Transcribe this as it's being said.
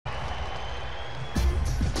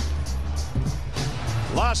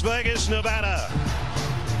Las Vegas, Nevada.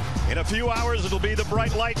 In a few hours, it'll be the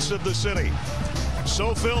bright lights of the city.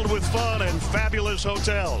 So filled with fun and fabulous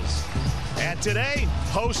hotels. And today,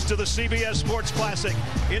 host to the CBS Sports Classic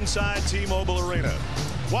inside T-Mobile Arena.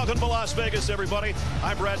 Welcome to Las Vegas, everybody.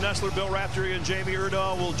 I'm Brad Nessler. Bill Raftery and Jamie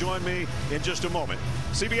Erdahl will join me in just a moment.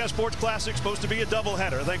 CBS Sports Classic supposed to be a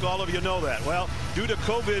doubleheader. I think all of you know that. Well, due to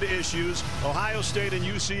COVID issues, Ohio State and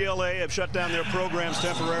UCLA have shut down their programs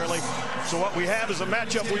temporarily. So what we have is a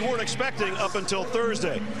matchup we weren't expecting up until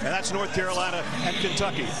Thursday, and that's North Carolina and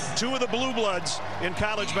Kentucky. Two of the blue bloods in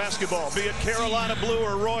college basketball, be it Carolina Blue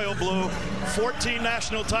or Royal Blue. 14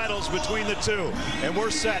 national titles between the two, and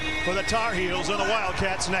we're set for the Tar Heels and the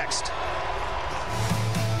Wildcats next.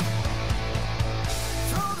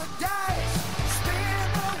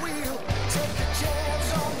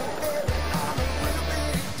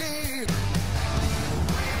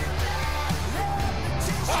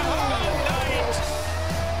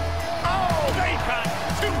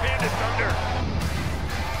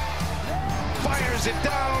 Fires it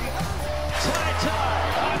down. Tie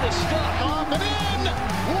on the stop, off and in.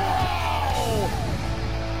 Wow!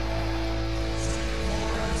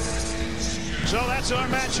 So that's our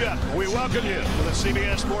matchup. We welcome you to the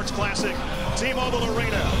CBS Sports Classic, T-Mobile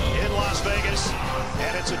Arena in Las Vegas.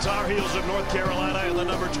 And it's the Tar Heels of North Carolina and the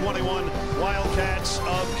number 21 Wildcats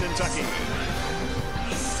of Kentucky.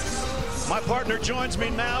 My partner joins me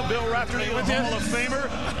now, Bill Raftery, Hall of Famer.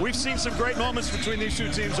 We've seen some great moments between these two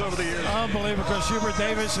teams over the years. Unbelievable. Of course, Hubert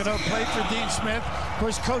Davis, played for Dean Smith. Of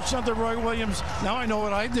course, coached under Roy Williams. Now I know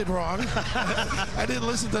what I did wrong. I didn't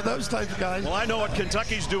listen to those type of guys. Well, I know what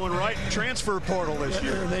Kentucky's doing right. Transfer portal this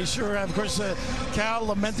year. They sure have. Of course, Cal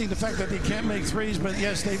lamenting the fact that they can't make threes, but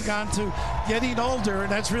yes, they've gone to getting older, and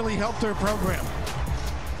that's really helped their program.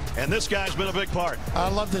 And this guy's been a big part. I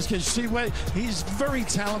love this kid. Tshiebwe, he's very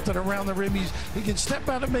talented around the rim. He can step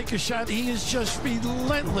out and make a shot. He is just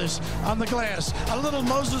relentless on the glass. A little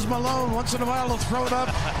Moses Malone, once in a while, he'll throw it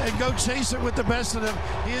up and go chase it with the best of them.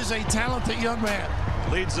 He is a talented young man.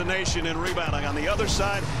 Leads the nation in rebounding. On the other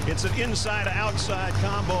side, it's an inside-outside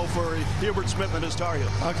combo for Hubert Smith and his Tar Heels.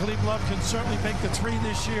 Khalif Love can certainly make the three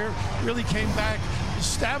this year. Really came back,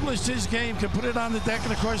 established his game, can put it on the deck.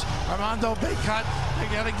 And, of course, Armando Bacot,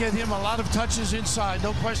 they got to get him a lot of touches inside.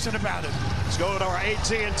 No question about it. Let's go to our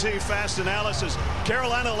AT&T Fast Analysis.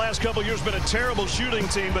 Carolina the last couple of years been a terrible shooting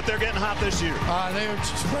team, but they're getting hot this year. They're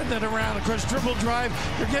spreading it around. Of course, dribble drive.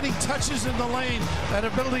 They're getting touches in the lane. That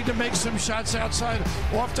ability to make some shots outside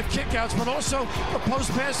off the kickouts, but also the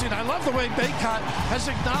post passing. I love the way Bacot has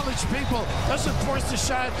acknowledged people. Doesn't force the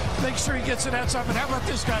shot. Make sure he gets it outside. But how about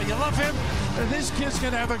this guy? You love him? And this kid's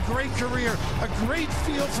going to have a great career, a great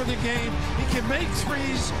feel for the game. He can make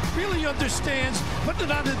threes, really understands, putting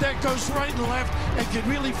it on the deck, goes right and left, and can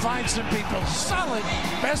really find some people. Solid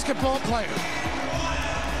basketball player.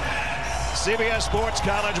 CBS Sports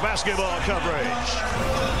College basketball coverage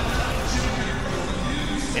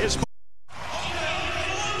is.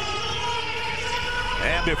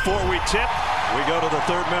 And before we tip, we go to the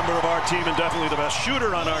third member of our team and definitely the best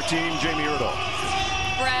shooter on our team, Jamie Erdahl.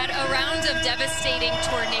 Brad, a round of devastating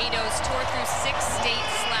tornadoes tore through 6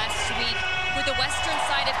 states last week, with the western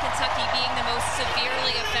side of Kentucky being the most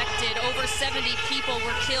severely affected. Over 70 people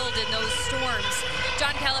were killed in those storms.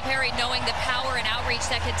 John Calipari, knowing the power and outreach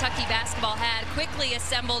that Kentucky basketball had, quickly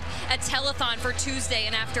assembled a telethon for Tuesday,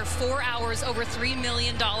 and after 4 hours, over $3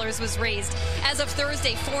 million was raised. As of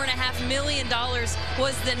Thursday, $4.5 million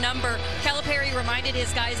was the number. Calipari reminded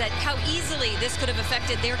his guys that how easily this could have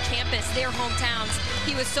affected their campus, their hometowns.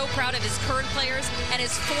 He was so proud of his current players and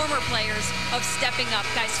his former players of stepping up.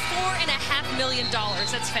 Guys, $4.5 million.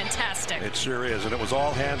 That's fantastic. It sure is, and it was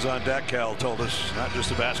all hands on deck. Cal told us, not just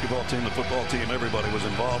the basketball team, the football team, everybody was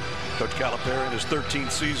involved. Coach Calipari in his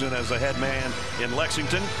 13th season as the head man in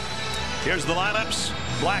Lexington. Here's the lineups.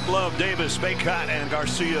 Black, Love, Davis, Bacot, and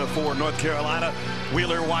Garcia for North Carolina.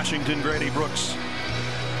 Wheeler, Washington, Grady, Brooks,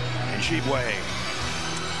 and Tshiebwe.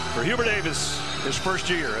 For Hubert Davis, his first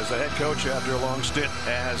year as a head coach after a long stint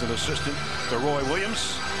as an assistant to Roy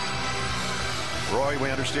Williams. Roy, we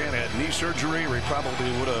understand, had knee surgery. He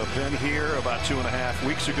probably would have been here about 2.5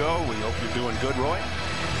 weeks ago. We hope you're doing good, Roy.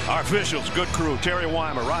 Our officials, good crew. Terry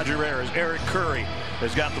Weimer, Roger Ayers, Eric Curry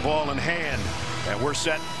has got the ball in hand. And we're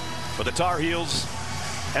set for the Tar Heels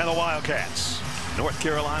and the Wildcats. North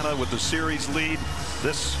Carolina with the series lead.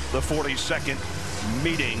 This, the 42nd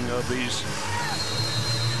meeting of these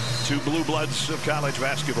two blue bloods of college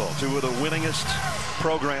basketball. Two of the winningest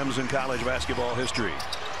programs in college basketball history.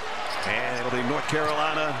 And it'll be North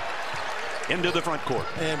Carolina into the front court.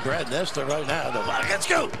 And Brad Nestor right now. Let's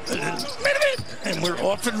go. And we're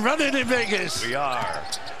off and running in Vegas. We are.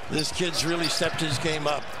 This kid's really stepped his game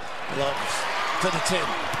up. Loves to the 10.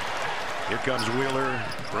 Here comes Wheeler.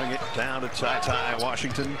 Bring it down to Ty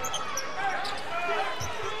Washington.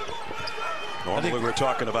 Normally we're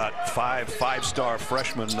talking about five-star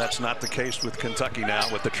freshmen. That's not the case with Kentucky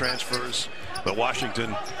now with the transfers. But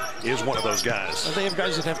Washington is one of those guys. Well, they have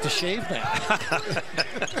guys that have to shave now.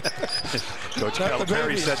 Coach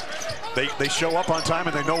Calipari said they show up on time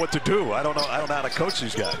and they know what to do. I don't know how to coach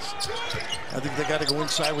these guys. I think they got to go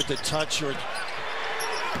inside with the touch, or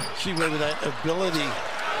Tshiebwe with that ability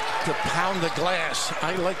to pound the glass.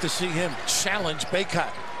 I like to see him challenge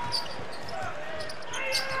Baycott.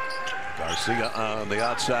 Garcia on the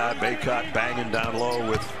outside. Baycott banging down low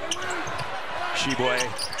with Tshiebwe.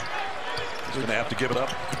 He's going to have to give it up.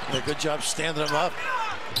 Yeah, good job standing him up.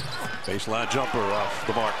 Baseline jumper off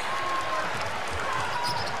the mark.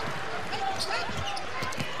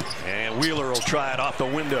 And Wheeler will try it off the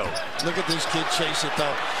window. Look at this kid chase it,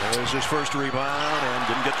 though. There's his first rebound and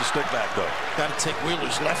didn't get the stick back, though. Got to take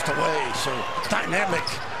Wheeler's left away, so dynamic.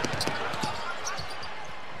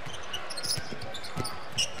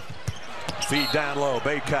 Feed down low.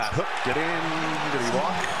 Baycott hooked it in. Did he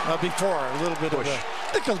walk? Before, a little bit of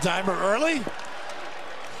a nickel dimer early.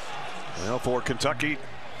 Well, for Kentucky,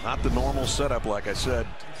 not the normal setup, like I said.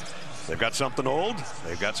 They've got something old.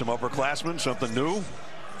 They've got some upperclassmen, something new.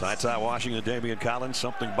 Ty Washington, Damian Collins,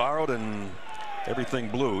 something borrowed, and everything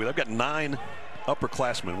blue. They've got 9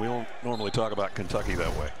 upperclassmen. We don't normally talk about Kentucky that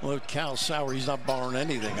way. Well, Cal Sauer, he's not borrowing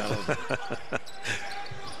anything out of it.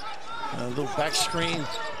 A little back screen,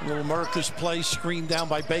 a little America's play, screen down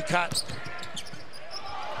by Baycott.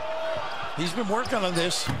 He's been working on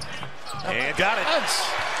this. And got it.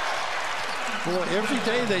 Boy, every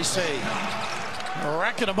day they say,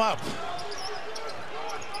 racking them up.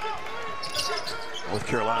 North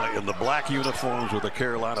Carolina in the black uniforms with the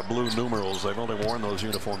Carolina blue numerals. They've only worn those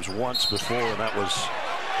uniforms once before, and that was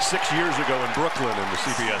 6 years ago in Brooklyn in the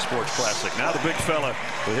CBS Sports Classic. Now the big fella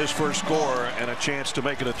with his first score and a chance to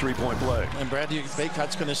make it a three-point play. And Bradley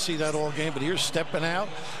Baycott's going to see that all game, but here's stepping out,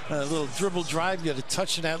 a little dribble drive, get a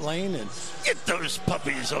touch in that lane, and get those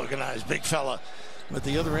puppies organized, big fella. At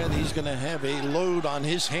the other end, he's going to have a load on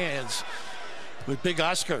his hands with big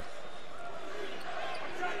Oscar.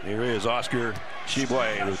 Here is Oscar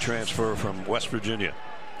Tshiebwe, the transfer from West Virginia,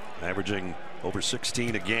 averaging over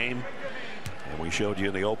 16 a game. And we showed you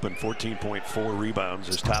in the open 14.4 rebounds,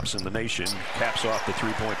 his tops in the nation, caps off the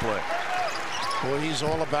three-point play. Boy, he's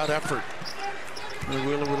all about effort.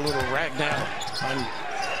 Wheeler with a little rag now on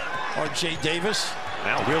R.J. Davis.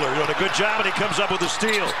 Now Wheeler doing a good job, and he comes up with a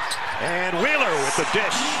steal. And Wheeler with the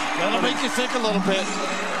dish. That'll make you think a little bit.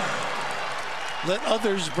 Let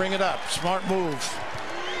others bring it up. Smart move.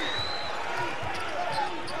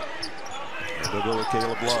 And they'll go with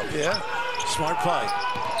Caleb Love. Yeah, smart play.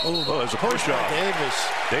 Oh, there's a push off.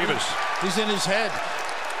 Davis. He's in his head.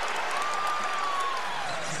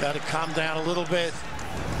 Got to calm down a little bit.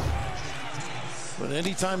 But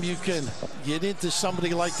anytime you can get into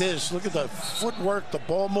somebody like this, look at the footwork, the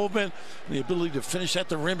ball movement, and the ability to finish at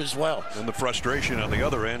the rim as well. And the frustration on the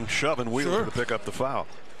other end, shoving Wheeler to pick up the foul.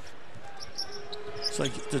 It's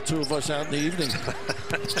like the two of us out in the evening.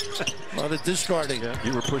 A lot of discarding. Yeah,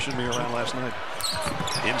 you were pushing me around last night.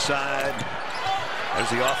 Inside. There's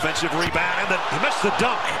the offensive rebound, and he missed the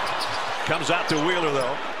dunk. Comes out to Wheeler,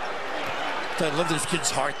 though. I love this kid's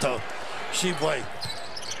heart, though. Tshiebwe.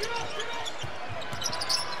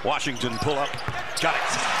 Washington pull up. Got it.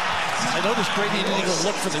 I noticed Grady didn't even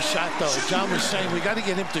look for the shot, though. John was saying we got to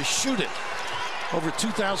get him to shoot it. Over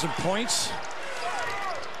 2,000 points.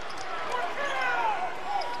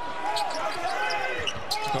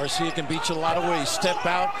 Garcia can beat you a lot of ways. Step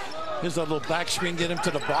out. Here's a little back screen, get him to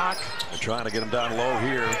the block. They're trying to get him down low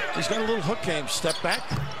here. He's got a little hook game. Step back.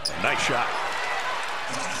 Nice shot.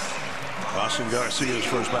 Austin Garcia's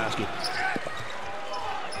first basket.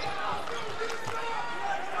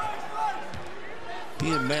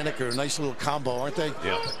 He and Manick are a nice little combo, aren't they?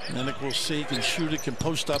 Yeah. Manick will see, can shoot it, can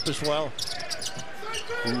post up as well.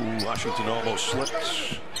 Ooh, Washington almost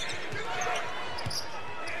slipped.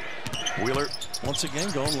 Wheeler. Once again,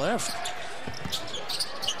 going left.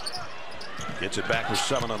 Gets it back with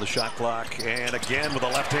 7 on the shot clock. And again with a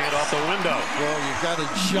left hand off the window. Well, you've got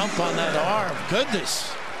to jump on that arm.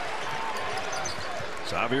 Goodness.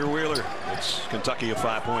 Xavier Wheeler. It's Kentucky a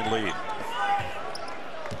 5-point lead.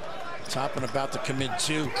 Toppin about to come in,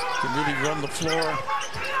 too. Can really run the floor.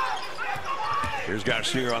 Here's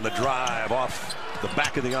Garcia on the drive off the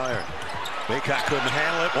back of the iron. Baycott couldn't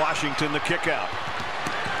handle it. Washington the kick out.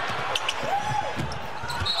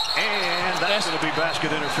 That's going to be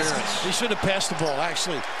basket interference. He should have passed the ball,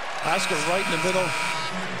 actually. Oscar right in the middle.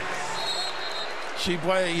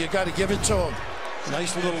 Tshiebwe, you got to give it to him.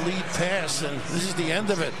 Nice little lead pass, and this is the end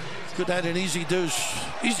of it. Could have had an easy deuce.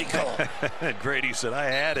 Easy call. Grady said, I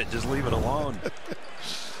had it. Just leave it alone.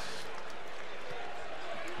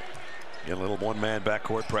 Get a little one-man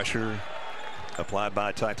backcourt pressure applied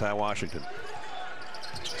by Ty Washington.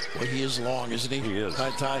 Well, he is long, isn't he? He is.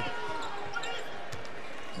 Ty.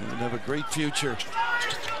 He'll have a great future.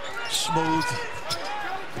 Smooth.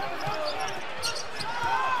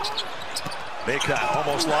 Baycott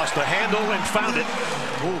almost lost the handle and found it.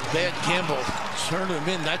 Oh, bad gamble. Turn him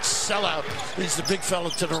in. That sellout leads the big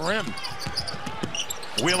fella to the rim.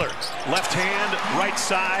 Wheeler, left hand, right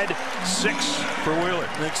side, 6 for Wheeler.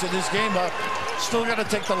 Mixing his game up. Still got to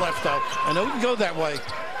take the left out. I know he can go that way.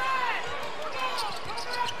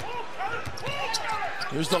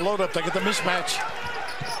 Here's the load up. They get the mismatch.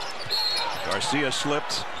 Garcia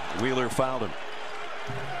slipped. Wheeler fouled him.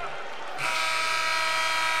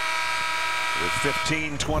 With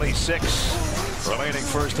 15:26 remaining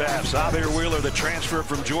first half. Xavier Wheeler, the transfer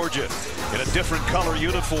from Georgia, in a different color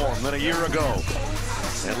uniform than a year ago.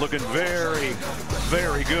 And looking very,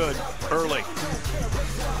 very good early.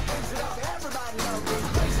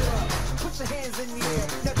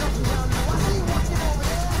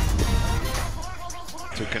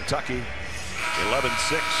 To Kentucky,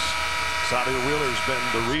 11-6. Xavier Wheeler's been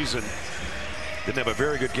the reason. Didn't have a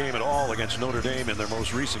very good game at all against Notre Dame in their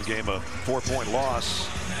most recent game, a 4-point loss.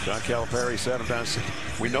 John Calipari sat him down and said,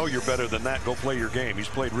 we know you're better than that. Go play your game. He's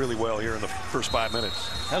played really well here in the first 5 minutes.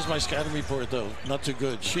 How's my scouting report, though? Not too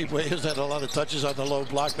good. Tshiebwe has had a lot of touches on the low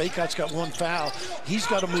block. Baycott's got 1 foul. He's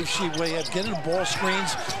got to move Tshiebwe up. Get in the ball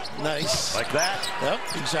screens. Nice. Like that? Yep,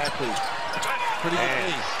 exactly. Pretty good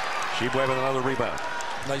and lead. Tshiebwe with another rebound.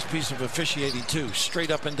 Nice piece of officiating, too. Straight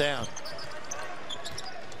up and down.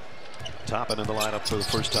 Toppin in the lineup for the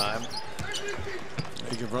first time.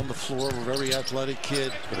 He can run the floor. A very athletic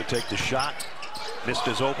kid. Going to take the shot. Missed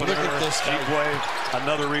his opener. Look at this guy. Tshiebwe,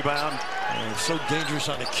 another rebound. So dangerous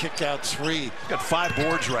on a kick-out 3. Got 5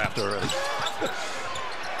 boards wrapped already.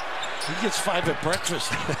 He gets 5 at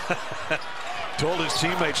breakfast. Told his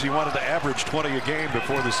teammates he wanted to average 20 a game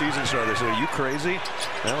before the season started. They said, are you crazy?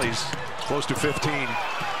 Well, he's close to 15.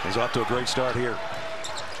 He's off to a great start here.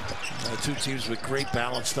 2 teams with great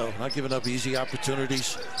balance, though. Not giving up easy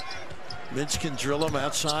opportunities. Mintz can drill him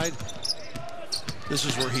outside. This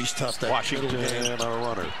is where he's tough. That Washington on a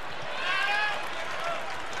runner.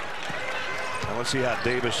 Now let's see how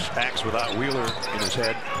Davis acts without Wheeler in his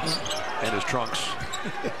head and his trunks.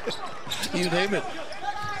 You name it.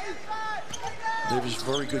 Davis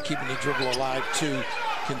very good keeping the dribble alive, too.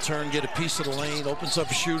 Can turn, get a piece of the lane, opens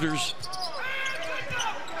up shooters.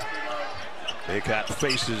 Baycott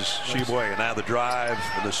faces Tshiebwe, and now the drive,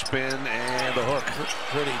 and the spin, and the hook.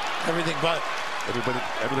 Pretty. Everything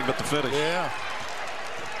but the finish. Yeah.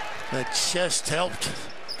 That chest helped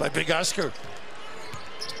by Big Oscar.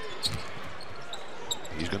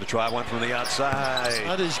 He's going to try one from the outside.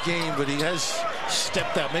 Not his game, but he has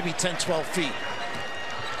stepped out, maybe 10, 12 feet.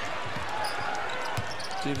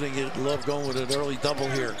 See if they get Love going with an early double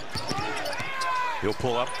here. He'll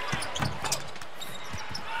pull up.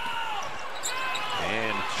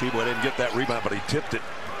 And Tshiebwe didn't get that rebound, but he tipped it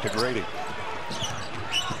to Grady.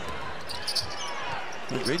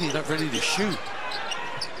 Grady's not ready to shoot.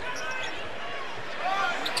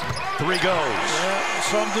 3 goes. Yeah,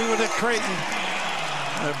 some do with it, Creighton.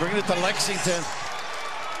 Bringing it to Lexington.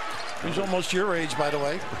 He's almost your age, by the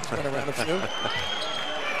way. He's been around a few.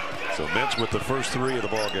 So Mintz with the first 3 of the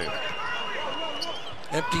ball game.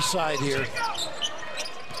 Empty side here.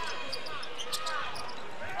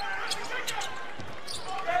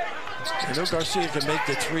 I know Garcia can make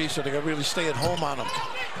the 3, so they got to really stay at home on him.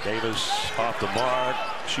 Davis off the mark.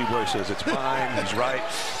 Tshiebwe says it's fine. He's right.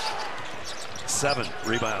 7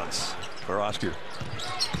 rebounds for Oscar.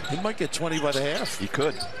 He might get 20 by the half. He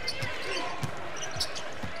could.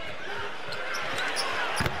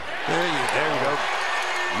 There you go.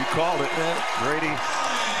 You called it. Grady,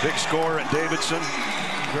 big score at Davidson.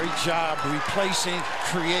 Great job replacing,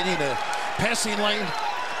 creating a passing lane.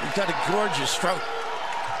 He's got a gorgeous stroke.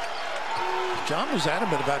 John was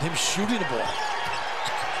adamant about him shooting the ball.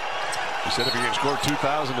 He said if you can score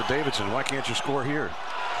 2,000 to Davidson, why can't you score here?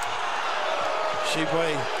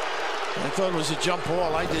 Tshiebwe, I thought it was a jump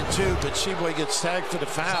ball. I did too, but Tshiebwe gets tagged for the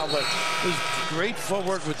foul. But it was great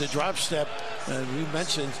footwork with the drop step. And we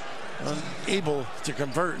mentioned unable to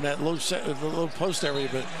convert in that low post area,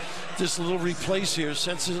 but this little replace here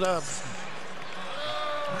sets it up.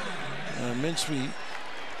 Mintz,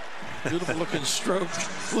 Beautiful looking stroke.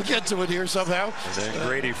 We'll get to it here somehow. And then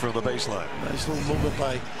Grady from the baseline. Nice little movement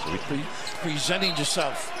by presenting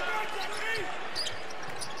yourself.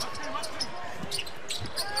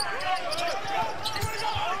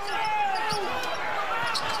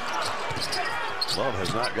 Love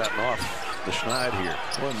has not gotten off the schneid here.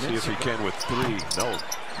 Well, see if he can with 3. No.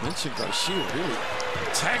 Mintz and Garcia really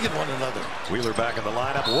tagging one another. Wheeler back in the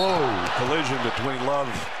lineup. Whoa, collision between Love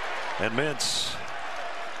and Mintz.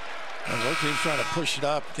 And both teams trying to push it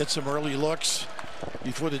up, get some early looks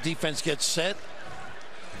before the defense gets set.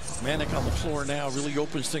 Manic on the floor now really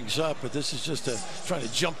opens things up, but this is just trying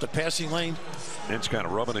to jump the passing lane. Mintz kind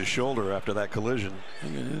of rubbing his shoulder after that collision.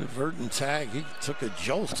 An inadvertent tag. He took a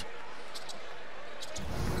jolt.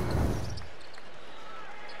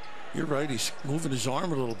 You're right. He's moving his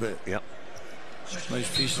arm a little bit. Yep.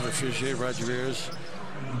 Nice piece of Fischer Rodriguez.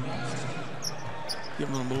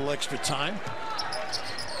 Giving him a little extra time.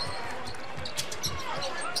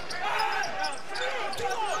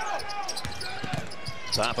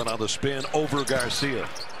 Toppin on the spin over Garcia.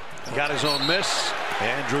 Got his own miss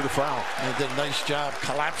and drew the foul. And did a nice job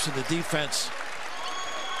collapsing the defense.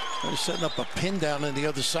 They're setting up a pin down on the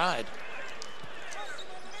other side.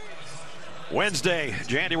 Wednesday,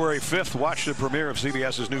 January 5th, watch the premiere of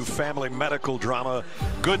CBS's new family medical drama,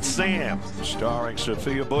 Good Sam, starring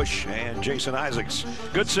Sophia Bush and Jason Isaacs.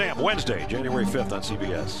 Good Sam, Wednesday, January 5th on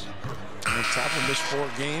CBS. And Toppin missed 4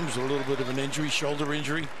 games, a little bit of an injury, shoulder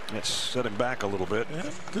injury. It's set him back a little bit. Yeah,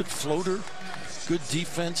 good floater, good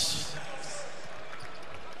defense.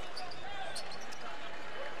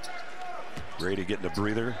 Grady getting a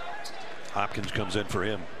breather. Hopkins comes in for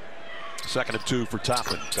him. 2nd and 2 for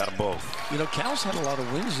Toppin. Got them both. You know, Cal's had a lot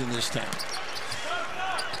of wins in this town.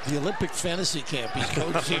 The Olympic fantasy camp he's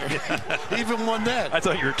coached here. Even won that. I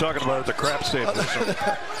thought you were talking about the crap sample.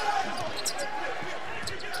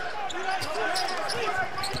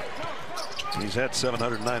 He's had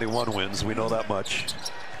 791 wins. We know that much.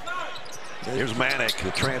 Here's Manic, the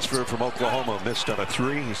transfer from Oklahoma, missed on a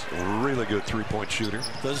 3. He's a really good 3-point shooter.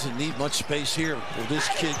 Doesn't need much space here. Well, this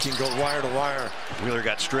kid can go wire to wire. Wheeler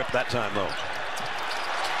got stripped that time, though.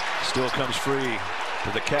 Still comes free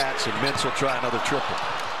to the Cats, and Mintz will try another triple.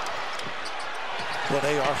 Well,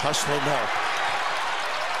 they are hustling now.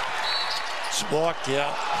 Spark,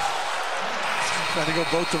 yeah. Trying to go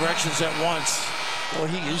both directions at once. Well,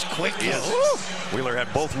 he is quick. Yes. Wheeler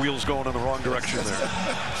had both wheels going in the wrong direction there.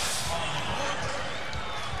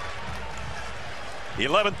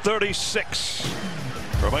 11:36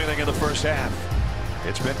 remaining in the first half.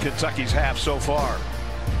 It's been Kentucky's half so far.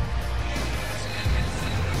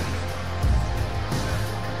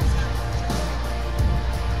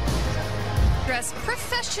 Dress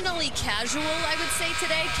professionally casual, I would say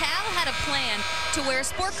today. Cal had a plan to wear a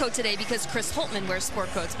sport coat today because Chris Holtman wears sport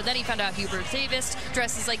coats, but then he found out Hubert Davis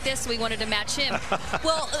dresses like this, so we wanted to match him.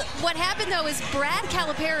 Well, what happened though is Brad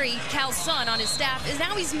Calipari, Cal's son on his staff, is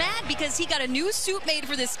now he's mad because he got a new suit made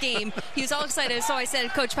for this game. He was all excited, so I said,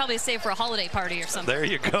 Coach, probably save for a holiday party or something. There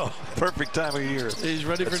you go. Perfect time of year. He's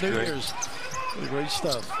ready for New Year's. Great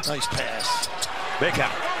stuff. Nice pass.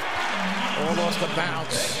 Baycott. All off the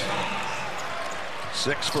bounce.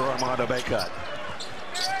 6 for Armando Baycott.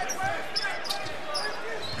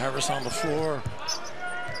 Harris on the floor.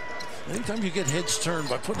 Anytime you get heads turned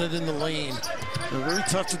by putting it in the lane, they're very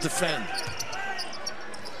tough to defend.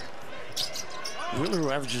 Wheeler, who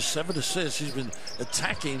averages 7 assists, he's been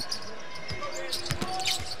attacking.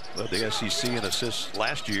 Led the SEC in assists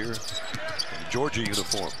last year in the Georgia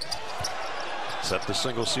uniform. Set the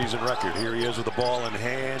single season record. Here he is with the ball in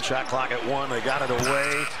hand. Shot clock at 1. They got it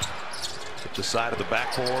away. Hit the side of the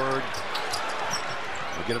backboard.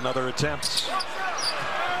 We'll get another attempt.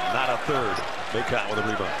 Not a third. Baycott with a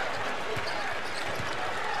rebound.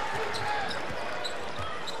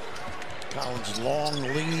 Collins long,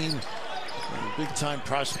 lean, big time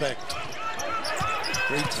prospect.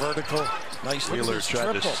 Great vertical. Nice. Wheeler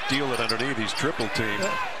tried to steal it underneath. He's triple teamed.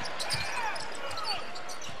 Yeah.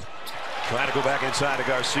 Trying to go back inside to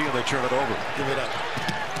Garcia, and they turn it over. Give it up.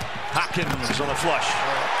 Hopkins on the flush.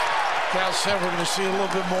 Cal said we're going to see a little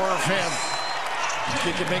bit more of him.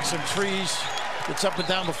 He can make some threes. Gets up and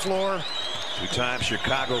down the floor. 2-time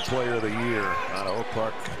Chicago Player of the Year out of Oak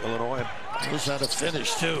Park, Illinois. Knows how to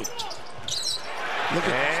finish too. Look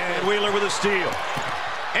at and Wheeler with a steal.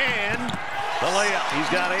 And the layup. He's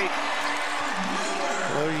got 8.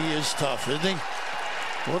 Boy, he is tough, isn't he?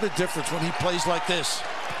 What a difference when he plays like this.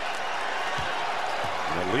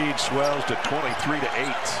 And the lead swells to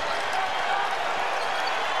 23-8.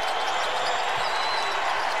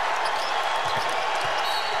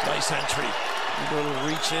 Nice entry. A little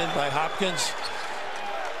reach in by Hopkins.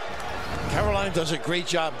 Caroline does a great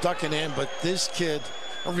job ducking in, but this kid,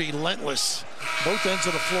 relentless. Both ends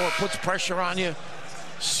of the floor, puts pressure on you,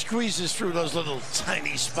 squeezes through those little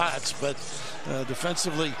tiny spots, but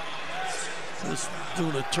defensively, is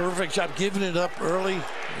doing a terrific job giving it up early.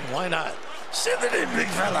 Why not? Send it in, big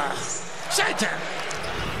fella. Center.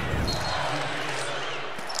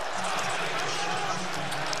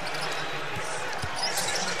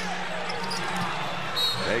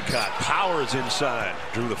 Baycott powers inside,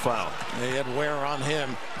 drew the foul. They had Ware on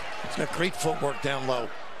him. He's got great footwork down low.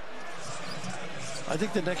 I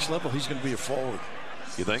think the next level, he's going to be a forward.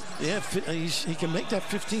 You think? Yeah, he can make that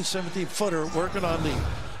 15, 17 footer working on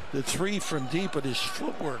the three from deep, but his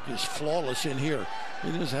footwork is flawless in here.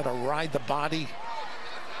 He knows how to ride the body.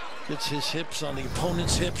 Gets his hips on the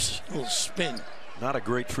opponent's hips, a little spin. Not a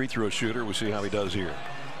great free throw shooter. We'll see how he does here.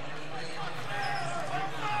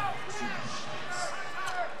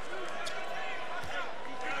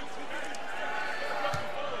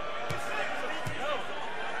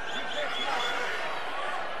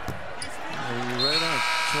 Right on,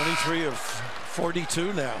 23 of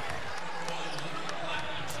 42 now.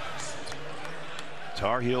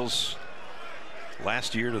 Tar Heels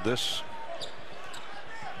last year to this,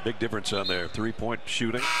 big difference on their three-point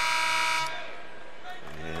shooting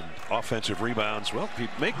and offensive rebounds. Well, if you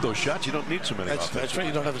make those shots, you don't need so many. That's right.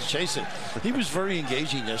 You don't have to chase it. He was very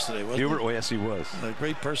engaging yesterday, wasn't he? Oh, yes, he was. A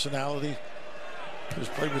great personality. He's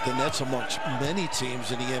played with the Nets amongst many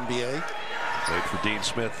teams in the NBA. Played for Dean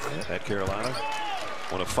Smith at Carolina.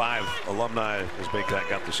 One of 5 alumni as Baycott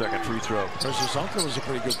got the second free throw. His uncle was a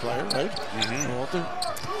pretty good player, right? Walter.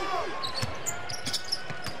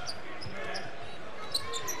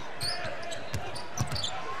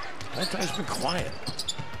 That guy's been quiet.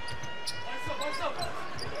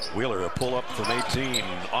 Wheeler, a pull-up from 18,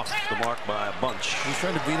 off the mark by a bunch. He's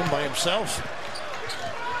trying to beat him by himself.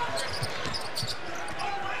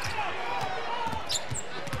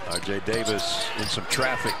 R.J. Davis in some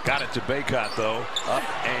traffic. Got it to Baycott, though. Up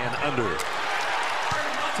and under.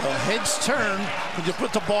 So heads turn when you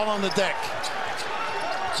put the ball on the deck.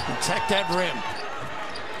 Protect that rim.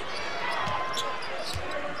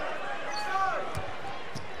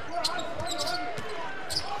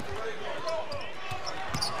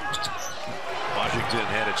 Washington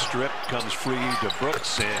had it stripped, comes free to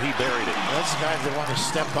Brooks, and he buried it. That's the guys that want to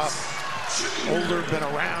step up. Older, been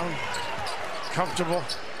around, comfortable.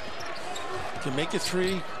 Can make it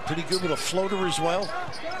three. Pretty good with a floater as well.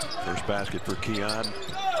 First basket for Keon.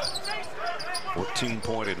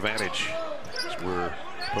 14-point advantage as we're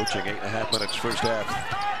approaching 8.5 minutes first half.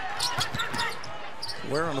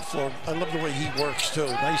 Ware on the floor. I love the way he works too.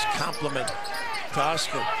 Nice compliment to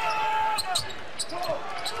Oscar.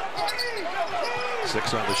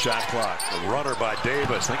 6 on the shot clock. A runner by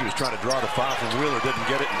Davis. I think he was trying to draw the foul from Wheeler. Didn't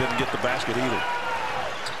get it and didn't get the basket either.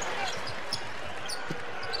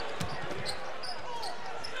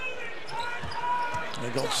 They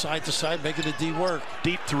go side to side, making the D work.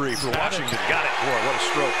 Deep three for Washington. Got it. Boy, what a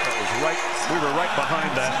stroke. That was right. We were right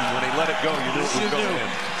behind that. And when he let it go, you knew it was going in.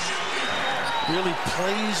 Really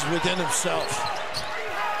plays within himself.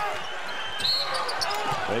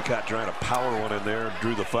 Baycott trying to power one in there.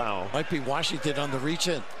 Drew the foul. Might be Washington on the reach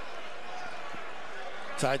in.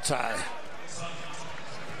 Tie.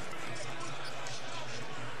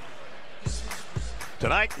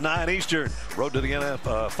 Tonight, 9 Eastern. Road to the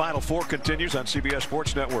NFL Final Four continues on CBS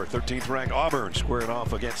Sports Network. 13th ranked Auburn squaring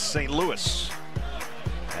off against St. Louis.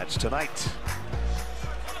 That's tonight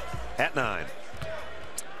at 9.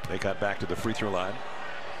 They got back to the free throw line.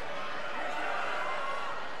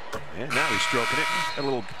 And now he's stroking it. A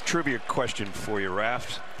little trivia question for you,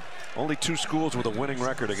 Raft. Only 2 schools with a winning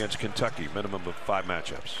record against Kentucky. Minimum of 5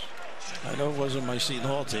 matchups. I know it wasn't my Seton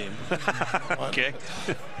Hall team. Okay.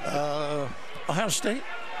 Ohio State.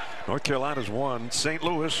 North Carolina's won. St.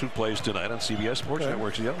 Louis, who plays tonight on CBS Sports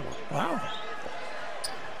Network's the other one. Wow.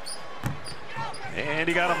 And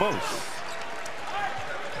he got them both.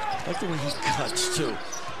 I like the way he cuts too.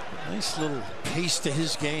 Nice little pace to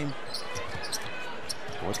his game.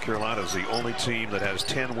 North Carolina is the only team that has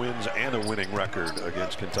 10 wins and a winning record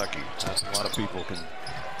against Kentucky. A lot of people can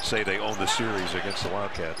say they own the series against the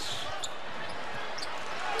Wildcats.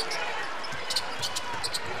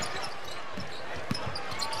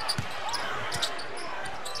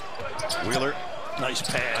 Wheeler. Nice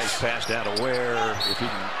pass. Nice pass down to Ware. If he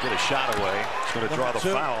can get a shot away, he's going to draw the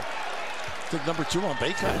foul. I think number 2 on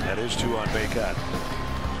Baycott. That is 2 on Baycott.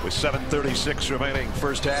 With 7:36 remaining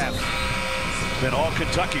first half. It's been all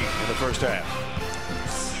Kentucky in the first half.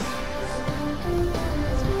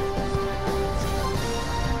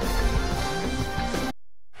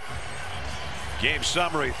 Game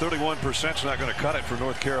summary, 31% is not going to cut it for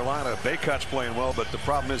North Carolina. Baycott's playing well, but the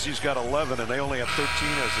problem is he's got 11 and they only have 13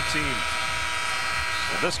 as a team.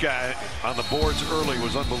 And this guy on the boards early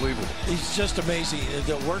was unbelievable. He's just amazing.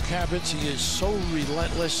 The work habits, he is so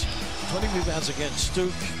relentless. 20 rebounds against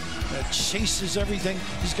Duke. Chases everything.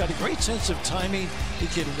 He's got a great sense of timing. He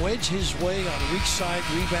can wedge his way on weak side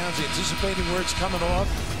rebounds, anticipating where it's coming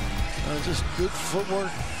off. Just good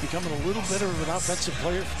footwork, becoming a little bit of an offensive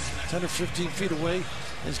player, 10 or 15 feet away. And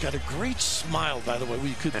he's got a great smile, by the way.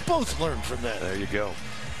 We could both learn from that. There you go.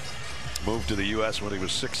 Moved to the U.S. when he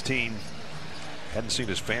was 16. Hadn't seen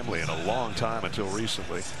his family in a long time until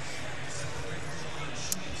recently.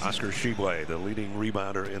 Oscar Tshiebwe, the leading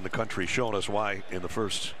rebounder in the country, showing us why in the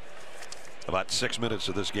first about 6 minutes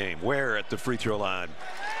of this game. Ware at the free throw line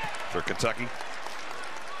for Kentucky.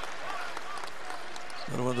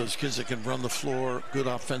 One of those kids that can run the floor, good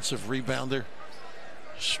offensive rebounder,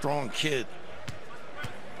 strong kid.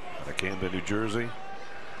 Camden, New Jersey.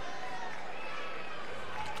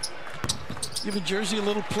 Giving Jersey a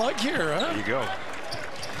little plug here, huh? There you go.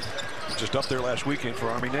 Just up there last weekend for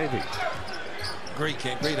Army Navy. Great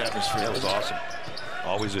game, great atmosphere. That was awesome.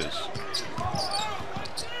 Always is.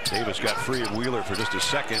 Davis got free of Wheeler for just a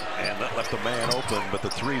second, and that left the man open, but the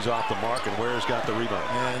three's off the mark, and Ware's got the rebound.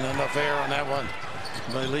 And enough air on that one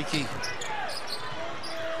by Leakey.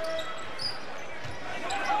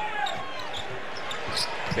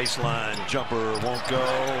 Baseline jumper won't go.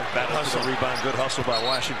 Battle for the rebound. Good hustle by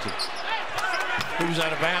Washington. He was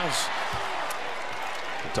out of bounds.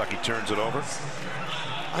 Kentucky turns it over.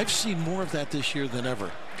 I've seen more of that this year than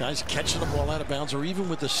ever. Guys catching the ball out of bounds, or even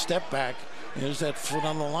with the step back. There's that foot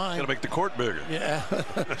on the line. Got to make the court bigger. Yeah,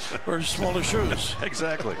 or smaller shoes.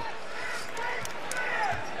 Exactly.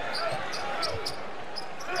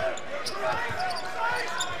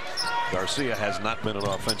 Garcia has not been an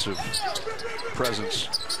offensive presence.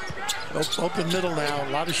 Open middle now.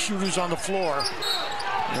 A lot of shooters on the floor.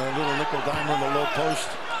 A little nickel dime on the low post.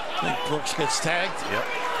 I think Brooks gets tagged. Yep.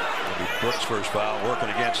 That'll be Brooks' first foul, working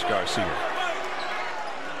against Garcia.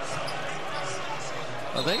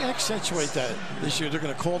 Now they accentuate that this year. They're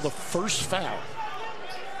going to call the first foul.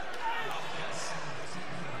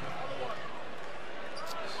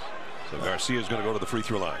 So Garcia's going to go to the free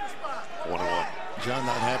throw line. 1-1. John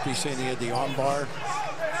not happy, saying he had the arm bar.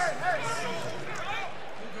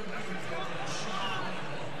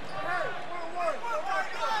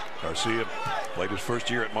 Garcia played his first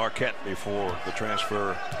year at Marquette before the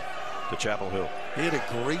transfer to Chapel Hill. He had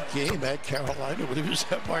a great game at Carolina when he was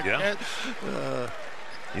at Marquette. Yeah.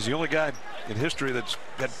 He's the only guy in history that's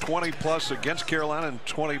had 20 plus against Carolina and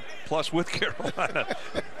 20 plus with Carolina.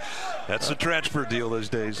 That's a transfer deal these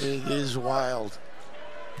days. It is wild.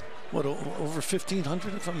 What, over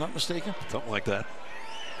 1,500 if I'm not mistaken? Something like that.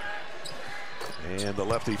 And the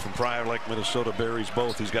lefty from Prior Lake, Minnesota buries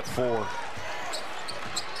both. He's got 4.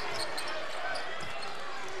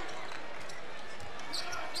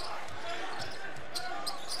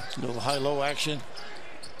 A little high-low action.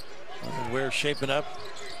 Ware shaping up.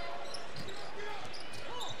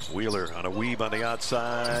 Wheeler on a weave on the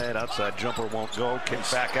outside. Outside jumper won't go. Kick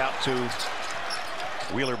back out to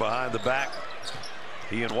Wheeler behind the back.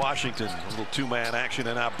 He and Washington, a little two-man action,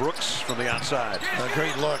 and now Brooks from the outside. A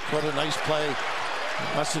great look. What a nice play.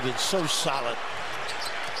 Must have been so solid.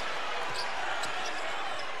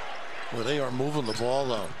 Well, they are moving the ball,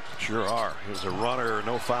 though. Sure are. There's a runner,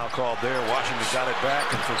 no foul called there. Washington got it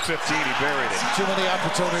back, and from 15, he buried it. Too many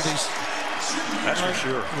opportunities. That's for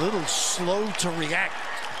sure. A little slow to react.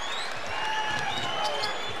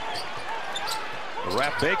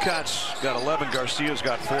 Baycott's got 11. Garcia's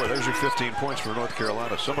got 4. There's your 15 points for North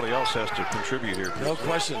Carolina. Somebody else has to contribute here. No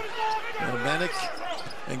question. Manic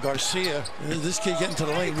and Garcia. This kid getting to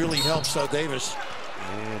the lane really helps, though, Davis.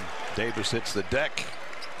 And Davis hits the deck.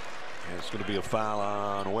 And it's going to be a foul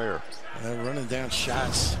on Ware. Running down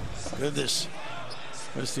shots. Goodness.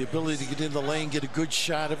 It's the ability to get in the lane, get a good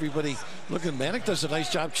shot. Everybody looking. Manic does a nice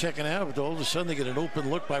job checking out, but all of a sudden they get an open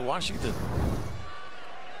look by Washington.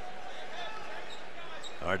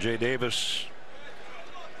 R.J. Davis,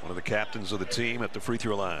 one of the captains of the team, at the free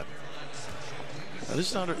throw line. Now, this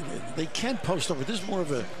is not they can post over. This is more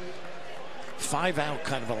of a 5-out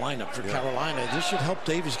kind of a lineup for Carolina. This should help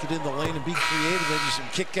Davis get in the lane and be creative. Maybe some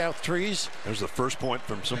kick-out threes. There's the first point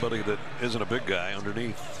from somebody that isn't a big guy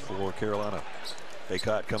underneath for Carolina.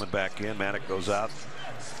 Baycott coming back in. Manic goes out.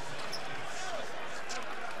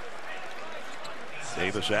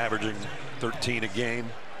 Davis averaging 13 a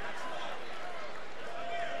game.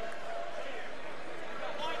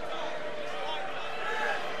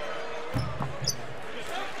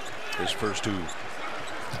 His first 2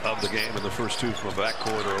 of the game, and the first two from a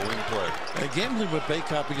backcourt or a wing player. They're gambling with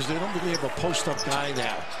Baycott because they don't really have a post-up guy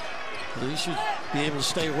now. They should be able to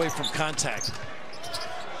stay away from contact.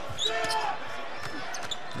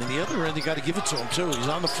 And the other end, you got to give it to him too. He's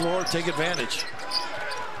on the floor, take advantage.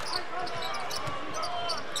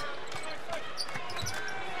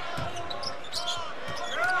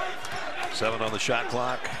 Seven on the shot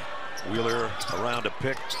clock. Wheeler around a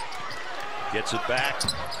pick. Gets it back.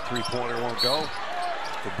 Three-pointer won't go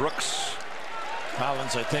for Brooks.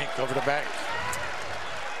 Collins, I think, over the back.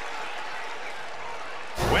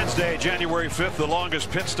 Wednesday, January 5th, the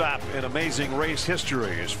longest pit stop in Amazing Race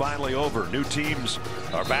history is finally over. New teams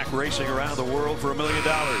are back racing around the world for $1 million.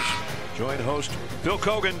 Join host Bill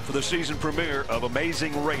Kogan for the season premiere of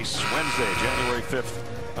Amazing Race, Wednesday, January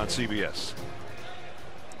 5th on CBS.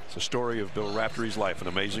 It's a story of Bill Raftery's life, an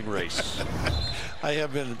amazing race. I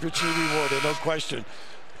have been richly rewarded, no question.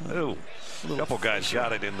 Oh, a couple guys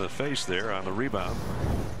got it in the face there on the rebound.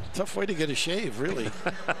 Tough way to get a shave, really.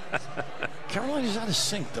 Carolina's out of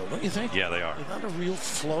sync, though, don't you think? Yeah, they are. They're not a real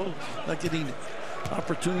flow, not getting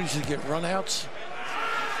opportunities to get runouts.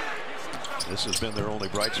 This has been their only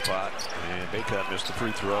bright spot, and Baycott missed the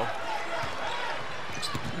free throw.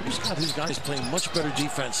 He's got his guys playing much better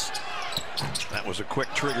defense. That was a quick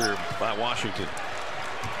trigger by Washington.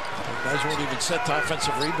 The guys won't even set the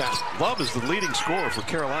offensive rebound. Love is the leading scorer for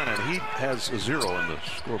Carolina, and he has a 0 in the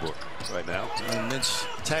scorebook right now. And Mintz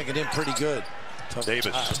tagging in pretty good. Tough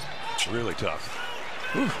Davis, really tough.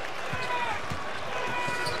 Whew.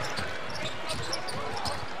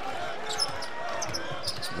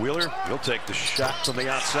 Wheeler, he'll take the shot from the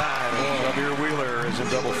outside. Xavier Wheeler is in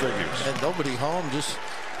double figures. And nobody home, just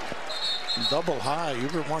double high.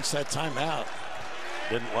 Hubert wants that timeout.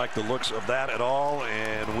 Didn't like the looks of that at all,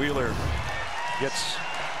 and Wheeler gets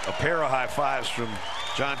a pair of high fives from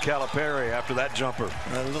John Calipari after that jumper.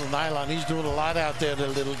 A little nylon, he's doing a lot out there, the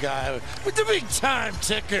little guy with the big time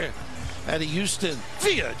ticker out of Houston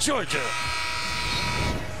via Georgia.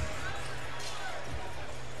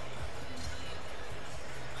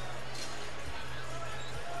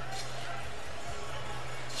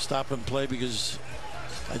 Stop and play because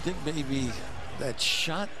I think maybe that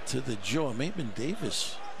shot to the jaw may have been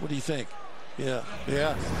Davis. What do you think? Yeah.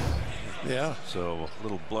 So a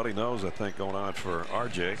little bloody nose, I think, going on for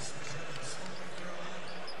RJ.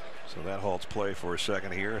 So that halts play for a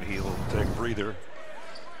second here, and he'll take a breather.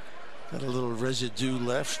 Got a little residue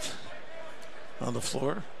left on the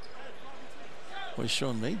floor. Boy,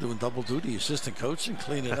 Sean May doing double duty, assistant coach and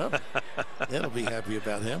clean it up. They'll be happy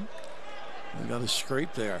about him. We got a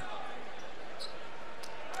scrape there.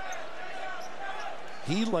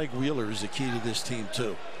 He, like Wheeler, is the key to this team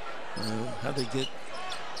too. How they get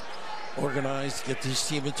organized, get this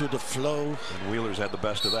team into the flow. And Wheeler's had the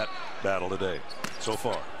best of that battle today so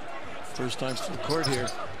far. First time to the court here.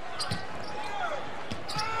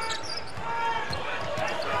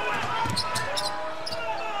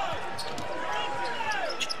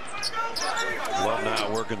 Love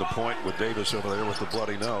now working the point with Davis over there with the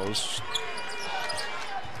bloody nose.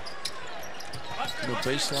 The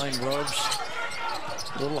baseline rubs.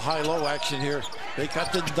 A little high-low action here.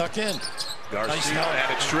 Baycott didn't duck in. Garcia nice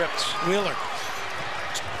had it stripped. Wheeler.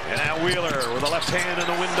 And now Wheeler with a left hand in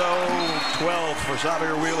the window. 12 for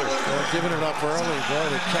Xavier Wheeler. They're giving it up early. Boy,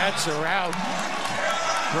 the Cats are out.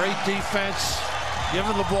 Great defense.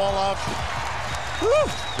 Giving the ball up.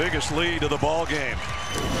 Woo! Biggest lead of the ball game.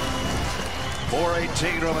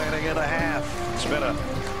 4:18 remaining in the half. It's been a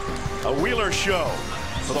Wheeler show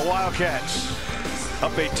for the Wildcats.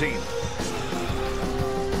 Up 18.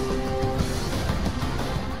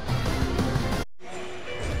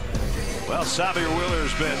 Well, Xavier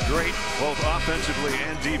Wheeler's been great, both offensively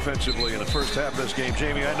and defensively in the first half of this game.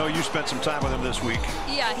 Jamie, I know you spent some time with him this week.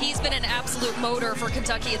 Yeah, he's been an absolute motor for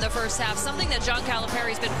Kentucky in the first half. Something that John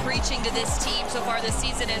Calipari's been preaching to this team so far this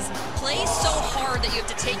season is play so hard that you have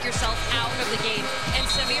to take yourself out of the game. And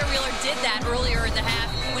Xavier Wheeler did that earlier in the half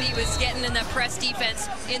when he was getting in that press defense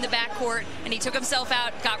in the backcourt, and he took himself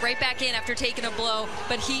out, got right back in after taking a blow,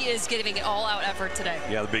 but he is giving an all-out effort today.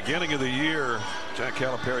 Yeah, the beginning of the year, John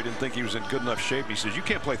Calipari didn't think he was in good enough shape. He says, you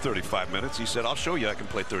can't play 35 minutes. He said, I'll show you I can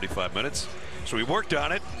play 35 minutes. So he worked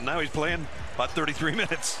on it, and now he's playing about 33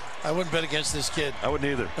 minutes. I wouldn't bet against this kid. I wouldn't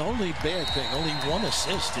either. The only bad thing, only one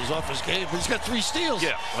assist. He's off his game, but he's got 3 steals.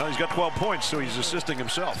 Yeah, well, he's got 12 points, so he's assisting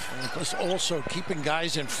himself. And plus also keeping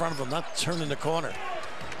guys in front of him, not turning the corner.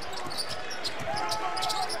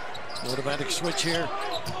 Automatic switch here.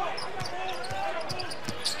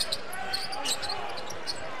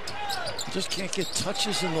 Just can't get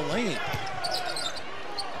touches in the lane.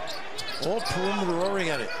 All perimeter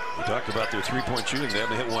oriented. We talked about their three-point shooting. They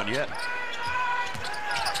haven't hit one yet.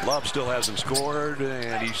 Love still hasn't scored,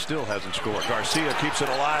 and he still hasn't scored. Garcia keeps it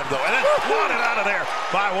alive, though, and then wanted out of there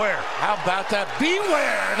by Ware. How about that?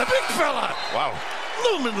 Beware, the big fella. Wow.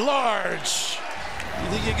 Looming large. You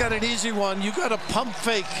think you got an easy one? You got a pump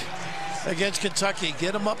fake against Kentucky.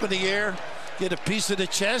 Get him up in the air, get a piece of the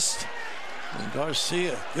chest. And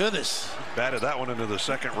Garcia, goodness. Batted that one into the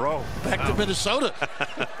second row. Back to Minnesota.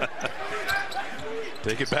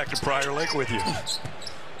 Take it back to Prior Lake with you.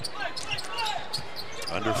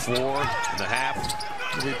 Under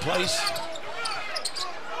 4.5 to replace.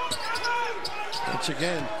 Once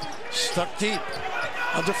again, stuck deep.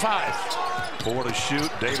 Under 5. 4 to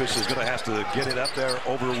shoot. Davis is going to have to get it up there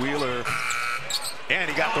over Wheeler.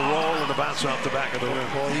 And he got the roll and the bounce off the back of the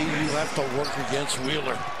rim. Boy, you have to work against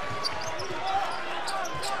Wheeler.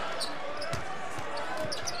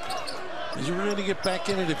 Is you really get back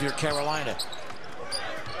in it if you're Carolina?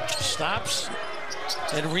 Stops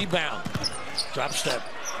and rebound. Drop step.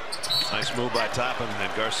 Nice move by Toppin,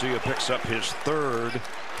 and Garcia picks up his 3rd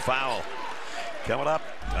foul. Coming up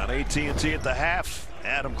on AT&T at the half.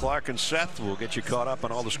 Adam, Clark, and Seth will get you caught up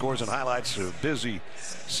on all the scores and highlights of a busy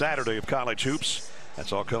Saturday of college hoops.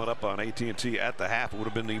 That's all coming up on AT&T at the half. It would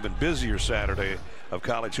have been an even busier Saturday of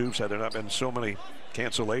college hoops had there not been so many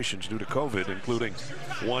cancellations due to COVID, including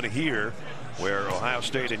one here where Ohio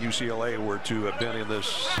State and UCLA were to have been in this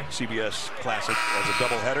CBS Classic as a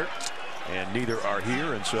doubleheader, and neither are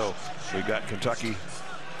here, and so we've got Kentucky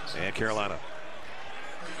and Carolina.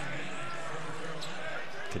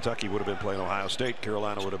 Kentucky would have been playing Ohio State.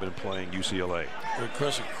 Carolina would have been playing UCLA.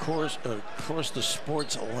 Across the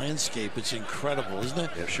sports landscape, it's incredible, isn't it?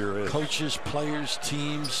 It sure is. Coaches, players,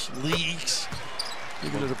 teams, leagues.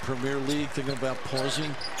 Even at the Premier League, thinking about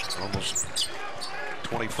pausing. Almost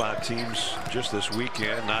 25 teams just this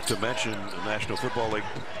weekend, not to mention the National Football League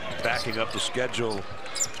backing up the schedule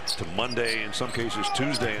to Monday, in some cases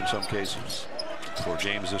Tuesday in some cases, for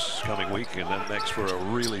games this coming week, and that makes for a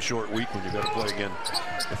really short week when you got to play again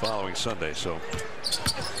the following Sunday. So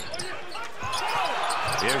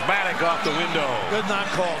here's Maddock off the window. Good knock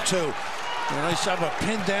call too. A nice job of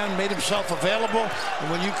pin down, made himself available,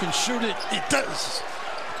 and when you can shoot it, it does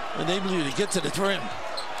enable you to get to the rim.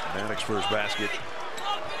 Maddock's first basket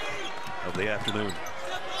of the afternoon.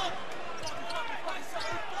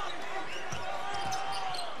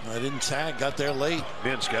 I didn't tag, got there late.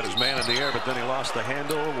 Mintz got his man in the air, but then he lost the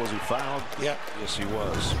handle. Was he fouled? Yep. Yes, he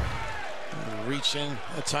was. Reach in,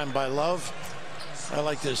 that time by Love. I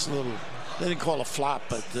like this little, they didn't call a flop,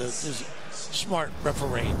 but this is smart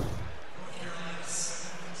refereeing.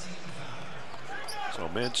 So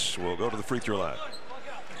Mintz will go to the free throw line.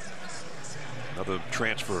 Another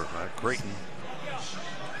transfer, Creighton.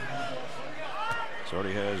 So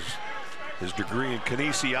already has his degree in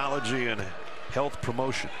kinesiology and health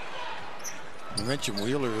promotion. You mentioned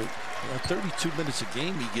Wheeler, 32 minutes a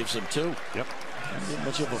game he gives them too. Yep. Not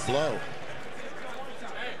much of a blow.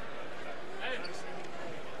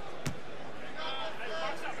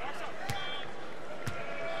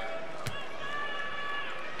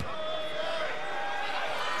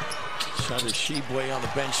 Shot his Tshiebwe on the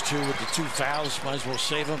bench too with the 2 fouls. Might as well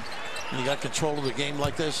save him. And you got control of the game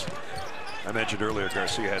like this. I mentioned earlier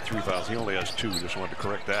Garcia had 3 fouls. He only has 2. Just wanted to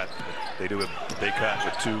correct that. They do have Baycott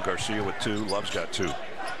with 2, Garcia with 2, Love's got 2.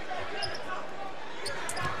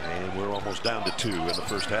 And we're almost down to 2 in the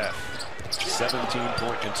first half.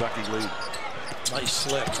 17-point Kentucky lead. Nice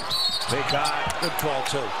slip. Baycott. Good call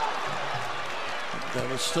too. That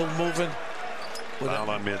was still moving. Foul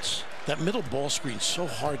on Mintz. That middle ball screen's so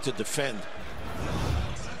hard to defend.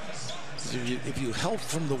 If you help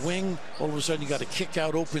from the wing, all of a sudden you got a kick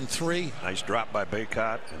out open 3. Nice drop by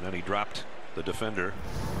Baycott, and then he dropped the defender,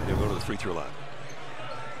 and he'll go to the free throw line.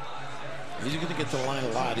 He's going to get to the line a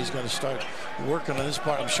lot. He's going to start working on this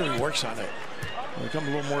part. I'm sure he works on it. He'll become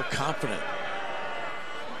a little more confident.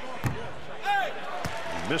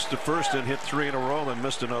 He missed the first and hit 3 in a row, then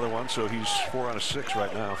missed another one, so he's 4 out of 6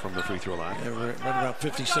 right now from the free throw line. Yeah, right around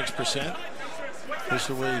 56%. That's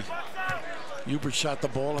the way Hubert shot the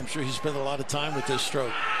ball. I'm sure he spent a lot of time with this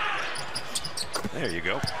stroke. There you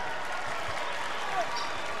go.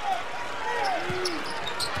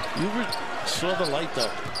 Hubert saw the light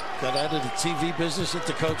though. Got out of the TV business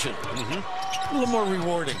into coaching. A little more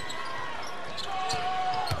rewarding.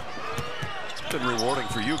 It's been rewarding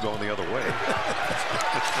for you going the other way.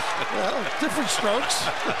 Well, different strokes.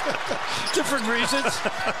 Different reasons.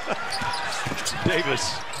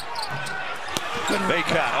 Davis.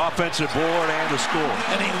 Baycott, offensive board and the score.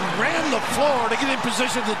 And he ran the floor to get in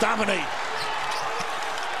position to dominate.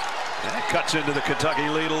 That cuts into the Kentucky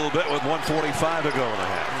lead a little bit with 1:45 to go in the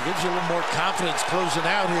half. It gives you a little more confidence closing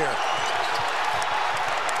out here.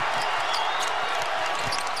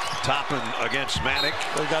 Toppin against Manick.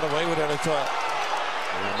 They got away with it, I thought.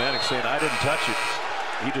 And Manick saying, I didn't touch it.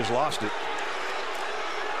 He just lost it.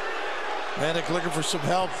 Manick looking for some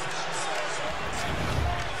help.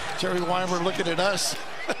 Jerry Weimer looking at us.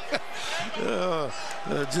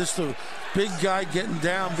 Just a big guy getting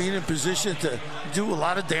down, being in position to do a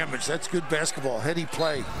lot of damage. That's good basketball. Heady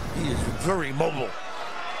play. He is very mobile.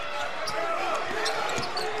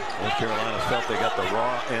 North Carolina felt they got the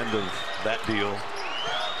raw end of that deal.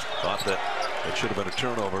 Thought that it should have been a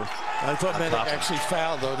turnover. I thought Manick actually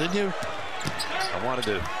fouled, though, didn't you? I wanted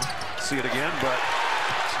to see it again, but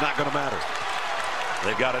it's not going to matter.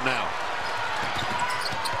 They've got it now.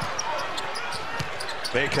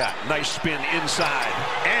 Baycott, nice spin inside,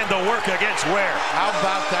 and the work against Ware. How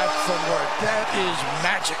about that footwork? That is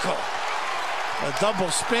magical. A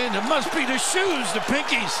double spin. It must be the shoes, the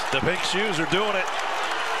pinkies. The pink shoes are doing it.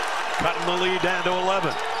 Cutting the lead down to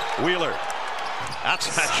 11. Wheeler,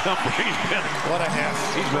 outside jumper. What a half.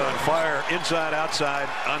 He's been on fire inside,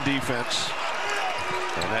 outside on defense.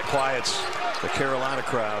 And that quiets the Carolina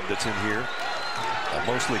crowd that's in here. A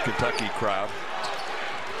mostly Kentucky crowd.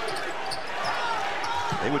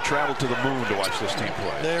 They would travel to the moon to watch this team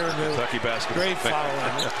play. There it is. Kentucky basketball. Great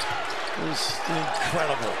following. It was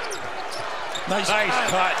incredible. Nice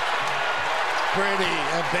cut. Grady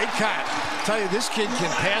and Baycott. I tell you, this kid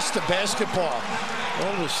can pass the basketball.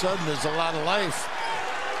 All of a sudden, there's a lot of life.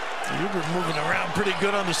 You were moving around pretty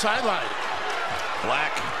good on the sideline.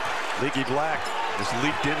 Black, Leaky Black, just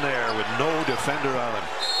leaped in there with no defender on him.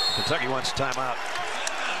 Kentucky wants timeout.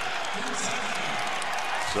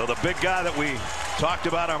 So the big guy that we talked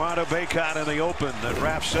about, Armando Baycott, in the open, that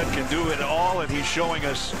Raph said can do it all, and he's showing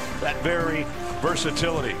us that very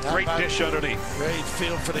versatility. Great dish underneath. Great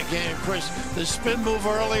feel for the game. Of course, the spin move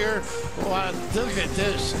earlier. Wow, look at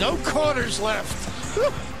this. No quarters left.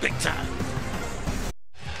 Whew, big time.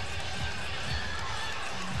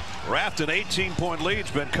 Raft, an 18-point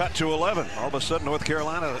lead's been cut to 11. All of a sudden, North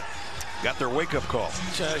Carolina got their wake-up call.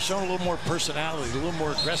 Showing a little more personality, a little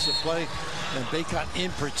more aggressive play. And Baycott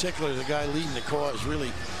in particular, the guy leading the cause,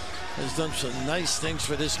 really has done some nice things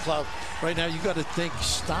for this club. Right now, you got to think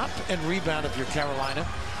stop and rebound if you're Carolina.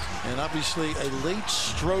 And obviously a late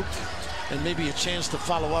stroke and maybe a chance to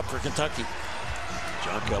follow up for Kentucky.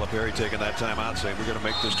 John Calipari taking that time out, saying we're going to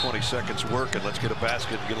make this 20 seconds work and let's get a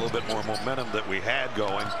basket and get a little bit more momentum that we had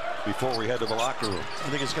going before we head to the locker room. I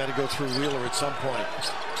think it's got to go through Wheeler at some point.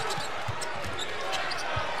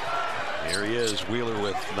 Here he is, Wheeler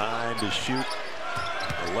with 9 to shoot,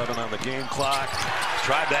 11 on the game clock.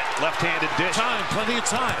 Tried that left-handed dish. Time, plenty of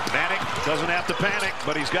time. Manick doesn't have to panic,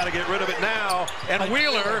 but he's got to get rid of it now. And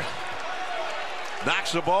Wheeler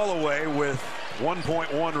knocks the ball away with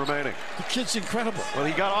 1.1 remaining. The kid's incredible. Well,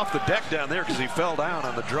 he got off the deck down there because he fell down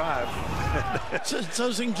on the drive. Just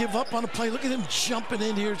doesn't give up on the play. Look at him jumping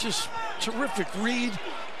in here. Just terrific read.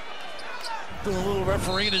 Doing a little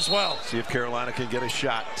refereeing as well. See if Carolina can get a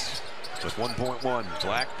shot. With 1.1.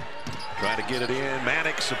 Black trying to get it in.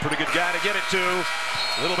 Manick's a pretty good guy to get it to.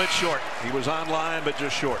 A little bit short. He was online, but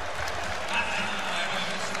just short.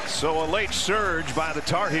 So a late surge by the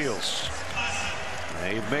Tar Heels.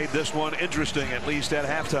 They've made this one interesting, at least at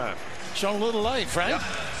halftime. Showing a little life, right? Yep.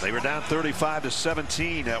 They were down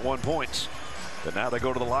 35-17 at one point. But now they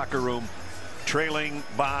go to the locker room trailing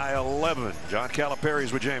by 11. John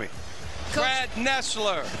Calipari's with Jamie. Coach. Brad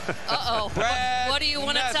Nessler. Uh-oh. What do you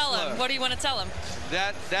want to tell him? What do you want to tell him?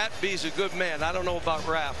 That be's a good man. I don't know about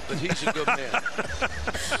Raph, but he's a good man.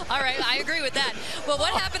 All right, I agree with that. Well,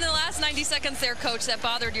 what happened in the last 90 seconds there, Coach, that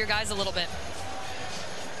bothered your guys a little bit?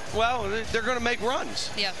 Well, they're going to make runs.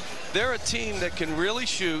 Yeah. They're a team that can really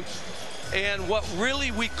shoot. And what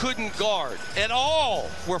really we couldn't guard at all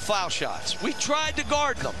were foul shots. We tried to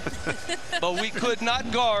guard them, but we could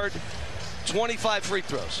not guard 25 free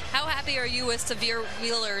throws. How happy are you with Severe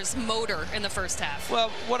Wheeler's motor in the first half? Well,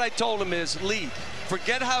 what I told him is lead.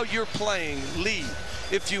 Forget how you're playing, lead.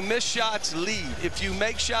 If you miss shots, lead. If you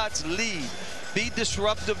make shots, lead. Be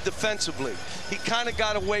disruptive defensively. He kind of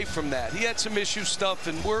got away from that. He had some issue stuff,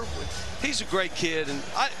 and he's a great kid. And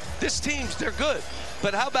this team's, they're good.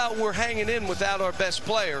 But how about we're hanging in without our best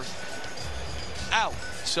player out?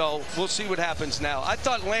 So we'll see what happens now. I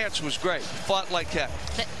thought Lance was great. Fought like heck.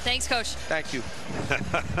 Thanks, Coach. Thank you.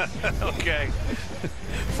 Okay.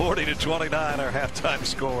 40-29, our halftime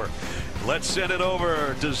score. Let's send it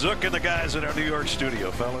over to Zook and the guys in our New York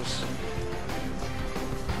studio, fellas.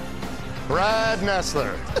 Brad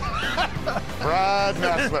Nessler. Brad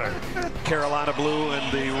Nessler. Carolina blue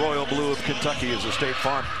and the royal blue of Kentucky is the State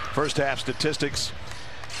Farm. First half statistics,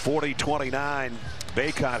 40-29.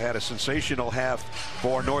 Baycott had a sensational half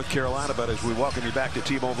for North Carolina, but as we welcome you back to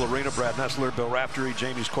T-Mobile Arena, Brad Nessler, Bill Raftery,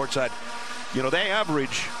 Jamie's courtside. You know, they have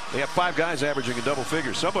 5 guys averaging in double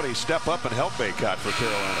figures. Somebody step up and help Baycott for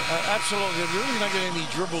Carolina. Absolutely. They're really not getting any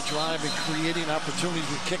dribble drive and creating opportunities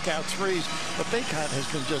with kick-out threes, but Baycott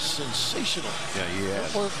has been just sensational. Yeah, he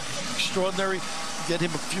has. Or extraordinary. Get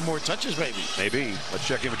him a few more touches, maybe. Maybe. Let's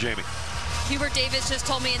check in with Jamie. Hubert Davis just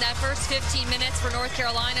told me in that first 15 minutes for North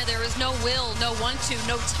Carolina, there was no will, no want-to,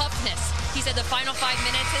 no toughness. He said the final 5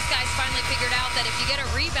 minutes, his guys finally figured out that if you get a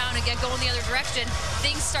rebound and get going the other direction,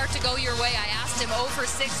 things start to go your way. I asked him 0 for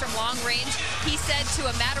 6 from long range. He said,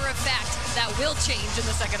 to a matter of fact, that will change in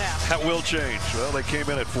the second half. That will change. Well, they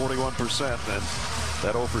came in at 41%, and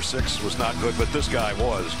that 0 for 6 was not good, but this guy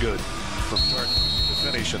was good from start to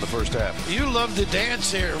finish in the first half. You love to dance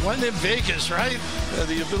here. One in Vegas, right?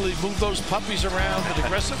 The ability to move those puppies around, but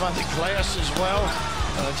aggressive on the glass as well.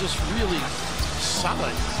 Just really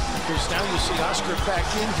solid. Because now you see Oscar back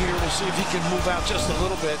in here. We'll see if he can move out just a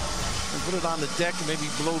little bit and put it on the deck and maybe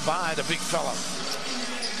blow by the big fella.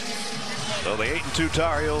 So the 8-2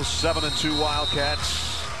 Tar Heels, 7-2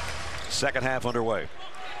 Wildcats. Second half underway.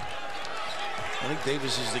 I think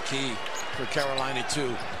Davis is the key for Carolina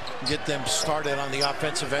too. Get them started on the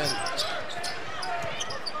offensive end.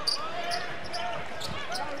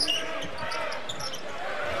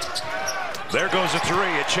 There goes a 3.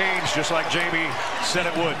 It changed just like Jamie said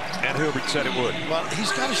it would, and Hubert said it would. Well,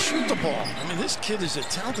 he's got to shoot the ball. I mean, this kid is a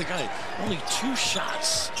talented guy. Only 2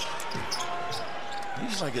 shots.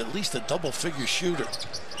 He's like at least a double-figure shooter.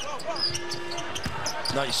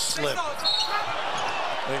 Nice slip.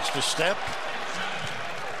 Extra step.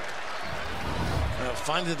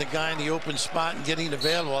 Finding the guy in the open spot and getting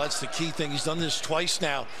available. That's the key thing. He's done this twice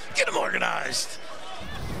now. Get him organized.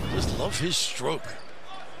 Just love his stroke.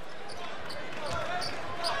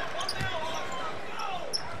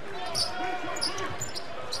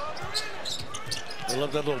 I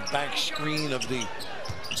love that little back screen of the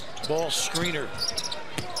ball screener.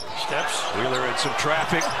 Steps. Wheeler in some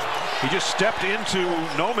traffic. He just stepped into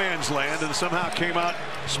no man's land and somehow came out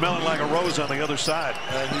smelling like a rose on the other side.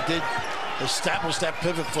 He did establish that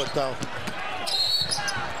pivot foot, though.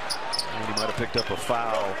 And he might have picked up a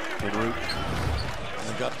foul en route.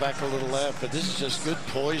 And got back a little left, but this is just good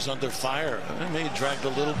poise under fire. It may have dragged a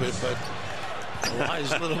little bit, but a wise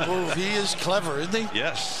little move. He is clever, isn't he?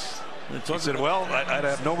 Yes. He said, well, I'd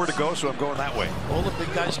have nowhere to go, so I'm going that way. All the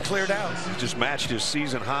big guys cleared out. He just matched his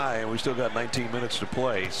season high, and we still got 19 minutes to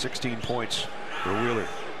play. 16 points for Wheeler.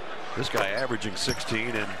 This guy averaging 16,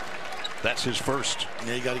 and that's his first.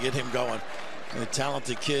 Yeah, you got to get him going. And a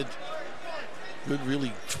talented kid. Good,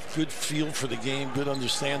 really good feel for the game. Good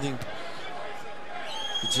understanding.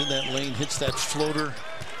 It's in that lane, hits that floater.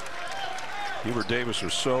 Hubert Davis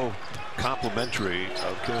was so complimentary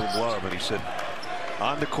of Caleb Love, and he said,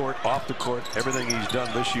 on the court, off the court, everything he's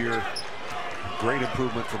done this year, great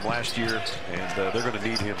improvement from last year, and they're going to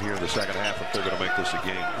need him here in the second half if they're going to make this a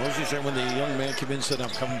game. What was he saying when the young man came in and said, I'm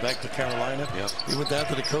coming back to Carolina? Yep. He went down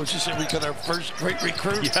to the coach and said, we got our first great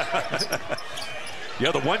recruit. Yeah.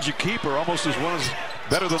 Yeah, the ones you keep are almost as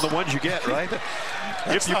better than the ones you get, right?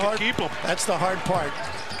 If you can keep them. That's the hard part.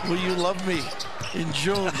 Will you love me in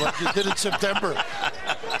June like you did in September?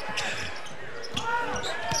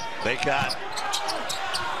 They got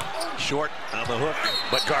short on the hook,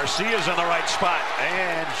 but Garcia's in the right spot,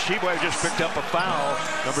 and Tshiebwe just picked up a foul,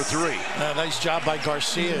 number 3. Nice job by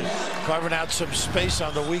Garcia, carving out some space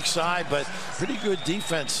on the weak side, but pretty good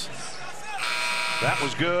defense. That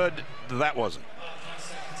was good. That wasn't.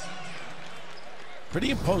 Pretty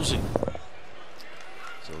imposing.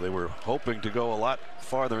 So they were hoping to go a lot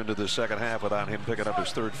farther into the second half without him picking up his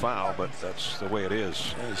 3rd foul, but that's the way it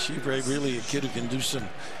is. Tshiebwe really a kid who can do some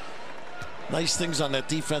nice things on that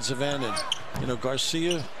defensive end. And, you know,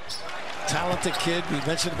 Garcia, talented kid. We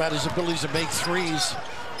mentioned about his abilities to make threes.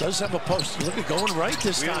 Does have a post. Look at going right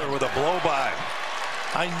this Wheeler time. with a blow by.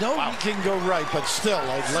 I know he can go right, but still,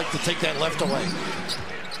 I'd like to take that left away.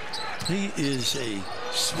 He is a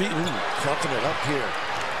speed. Coughing it up here.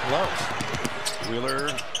 Love. Wheeler,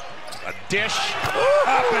 a dish,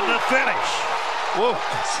 up in the finish. Whoa.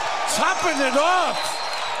 Topping it off.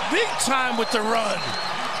 Big time with the run.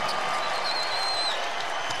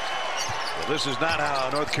 Well, this is not how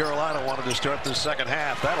North Carolina wanted to start the second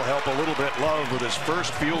half. That'll help a little bit Love with his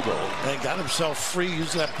first field goal. And got himself free,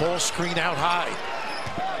 using that ball screen out high.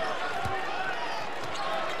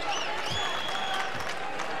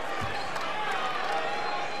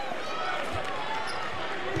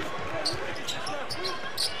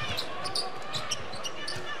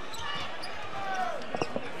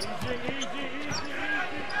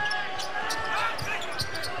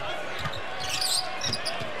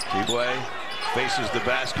 chases the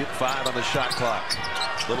basket. 5 on the shot clock.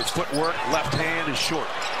 Little footwork. Left hand is short.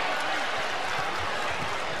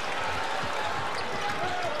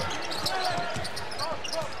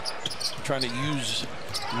 Trying to use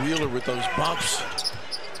Wheeler with those bumps.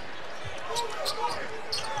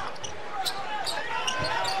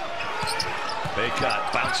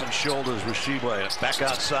 Baycott bouncing shoulders with Tshiebwe. Back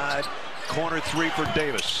outside. Corner 3 for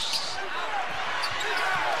Davis.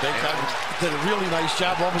 Baycott did a really nice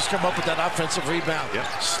job. Almost come up with that offensive rebound.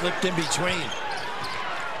 Yep. Slipped in between.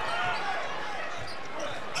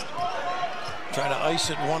 Trying to ice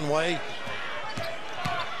it one way.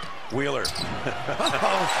 Wheeler.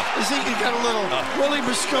 Ezekiel got a little Willie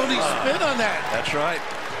Mosconi spin on that. That's right.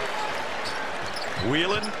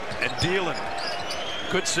 Wheeling and dealing.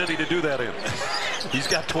 Good city to do that in. He's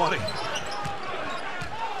got 20.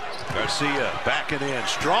 Garcia backing in.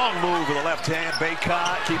 Strong move with the left hand.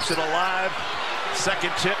 Baycott keeps it alive.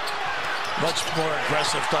 Second tip. Much more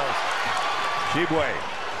aggressive though. Tshiebwe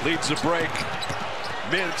leads the break.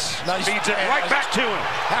 Mintz Nice feeds it right back to him.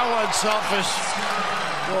 How unselfish.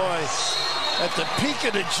 Boy, at the peak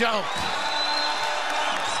of the jump.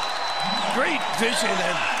 Great vision,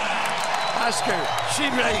 and Oscar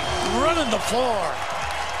Tshiebwe running the floor.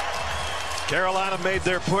 Carolina made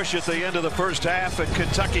their push at the end of the first half, and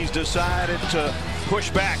Kentucky's decided to push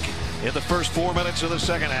back in the first 4 minutes of the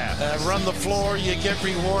second half. Run the floor, you get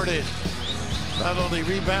rewarded. Not only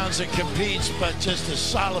rebounds and competes, but just a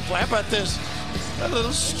solid play. How about this? A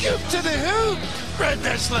little scoop to the hoop. Brad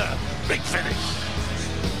Nessler, big finish.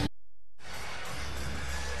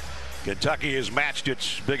 Kentucky has matched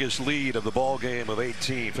its biggest lead of the ball game of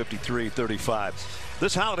 18, 53-35.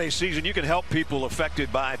 This holiday season, you can help people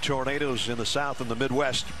affected by tornadoes in the South and the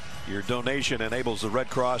Midwest. Your donation enables the Red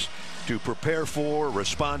Cross to prepare for,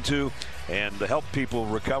 respond to, and to help people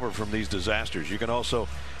recover from these disasters. You can also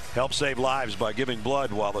help save lives by giving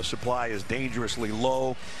blood while the supply is dangerously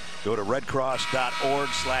low. Go to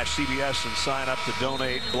redcross.org/CBS and sign up to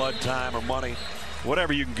donate blood, time, or money.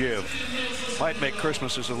 Whatever you can give might make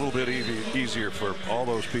Christmas just a little bit easier for all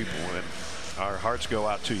those people, and our hearts go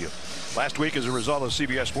out to you. Last week, as a result of the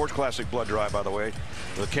CBS Sports Classic blood drive, by the way,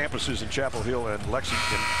 the campuses in Chapel Hill and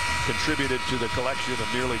Lexington contributed to the collection of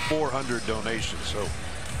nearly 400 donations. So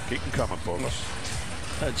keep them coming, folks.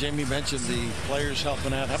 Jamie mentioned the players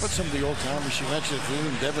helping out. How about some of the old timers? You mentioned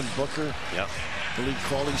Devin Booker. Yep. Malik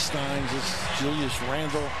Cauley-Stein, Julius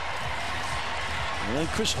Randle. And then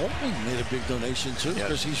Chris Holtman made a big donation too,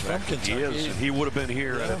 because he's from Kentucky. He is, and he would have been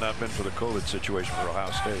here had it not been for the COVID situation for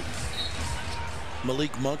Ohio State.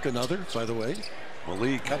 Malik Monk, another, by the way.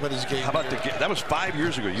 Malik, how about his game? How about the game? That was 5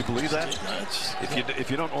 years ago. You believe that? If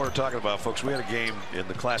you don't know what we're talking about, folks, we had a game in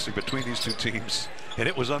the Classic between these two teams, and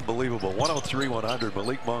it was unbelievable. 103-100.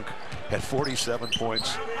 Malik Monk had 47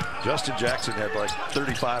 points. Justin Jackson had like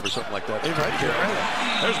 35 or something like that.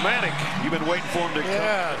 Right. There's Manning. You've been waiting for him to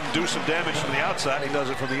come do some damage from the outside. He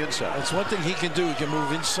does it from the inside. That's one thing he can do. He can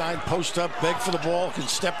move inside, post up, beg for the ball, can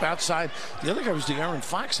step outside. The other guy was De'Aaron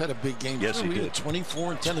Fox, had a big game. Yes, too. he did. Had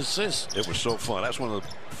 24 and 10 assists. It was so fun. That's one of the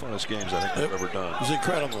funnest games I think I've ever done. It was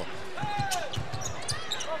incredible.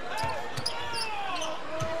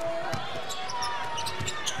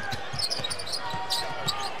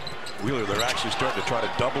 Wheeler, they're actually starting to try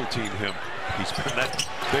to double team him. He's been that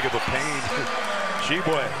big of a pain.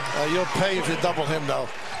 Tshiebwe. You'll pay if you double him, though.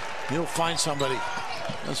 You'll find somebody.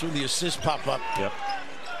 That's when the assists pop up. Yep.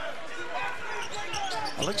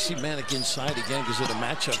 I like to see Manick inside again because of the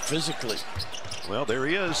matchup physically. Well, there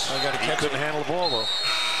he is. I got to catch couldn't handle the ball, though.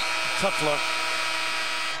 Tough luck.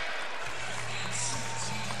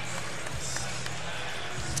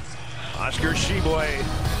 Oscar Tshiebwe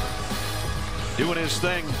doing his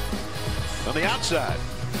thing on the outside.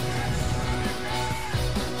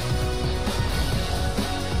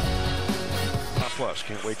 Plus,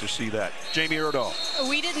 can't wait to see that. Jamie Erdahl.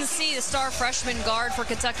 We didn't see the star freshman guard for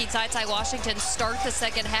Kentucky, Ty Washington, start the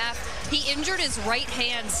second half. He injured his right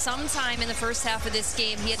hand sometime in the first half of this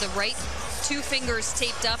game. He had the right two fingers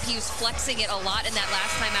taped up. He was flexing it a lot in that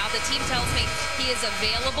last time out. The team tells me he is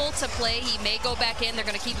available to play. He may go back in. They're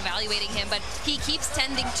going to keep evaluating him, but he keeps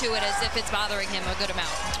tending to it as if it's bothering him a good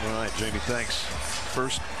amount. All right, Jamie, thanks.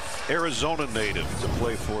 First Arizona native to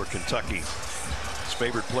play for Kentucky. His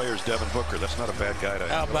favorite player is Devin Booker. That's not a bad guy to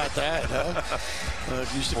How about that, huh?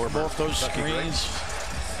 Used to come off those screens.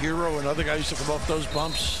 Hero, another guy used to come off those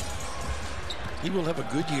bumps. He will have a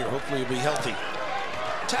good year. Hopefully he'll be healthy.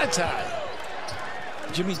 Ty.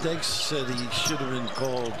 Jimmy Diggs said he should have been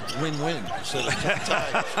called win-win instead of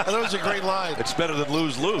tie. That was a great line. It's better than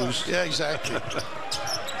lose-lose. Yeah, exactly.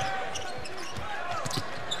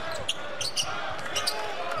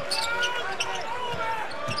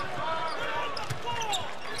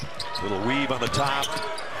 Little weave on the top.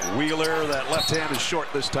 Wheeler, that left hand is short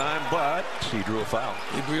this time, but he drew a foul.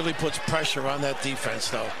 He really puts pressure on that defense,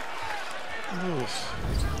 though. Oof.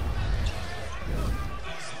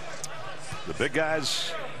 The big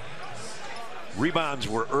guys' rebounds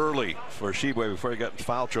were early for Tshiebwe before he got in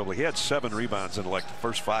foul trouble. He had 7 rebounds in like the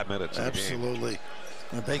first 5 minutes of the game. Absolutely.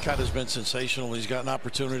 And Baycott has been sensational. He's gotten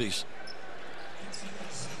opportunities.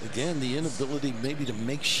 Again, the inability maybe to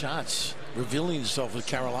make shots, revealing himself with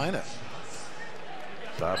Carolina.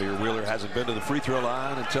 Xavier Wheeler hasn't been to the free throw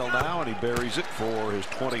line until now, and he buries it for his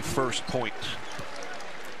 21st point.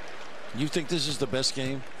 You think this is the best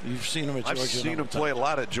game? You've seen him at Georgia. I've seen him play a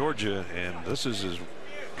lot at Georgia, and this is as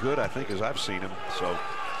good, I think, as I've seen him. So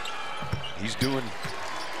he's doing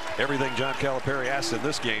everything John Calipari asked in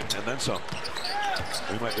this game, and then some.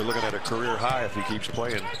 We might be looking at a career high if he keeps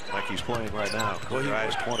playing like he's playing right now. Career high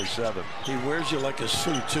is 27. He wears you like a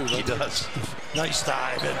suit, too. He does. Nice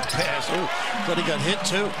dive and pass. Oh, but he got hit,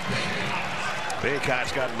 too.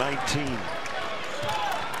 Baycott's got 19.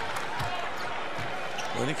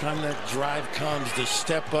 Anytime that drive comes, the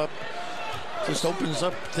step up just opens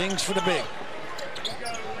up things for the big.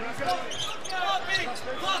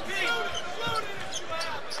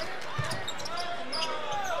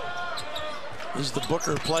 This is the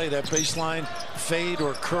Booker play, that baseline fade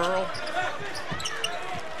or curl.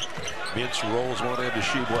 Mintz rolls one into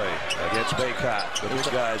Tshiebwe against Baycott. The big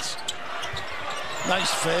guys.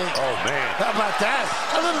 Nice fade. Oh, man. How about that?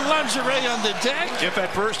 A little lingerie on the deck. If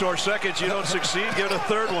at first or second you don't succeed, give it a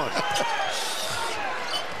third one.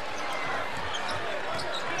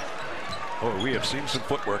 Oh, we have seen some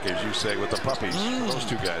footwork, as you say, with the puppies. Those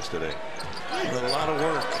two guys today. With a lot of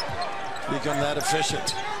work. Become that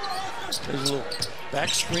efficient. There's a little back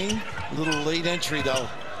screen. A little late entry, though.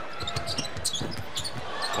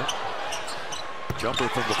 Jumper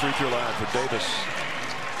from the free throw line for Davis.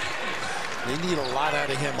 They need a lot out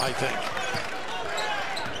of him, I think.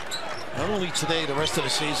 Not only today, the rest of the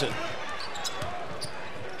season.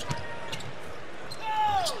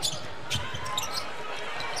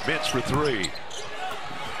 Mintz for 3. They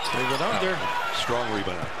get under. Strong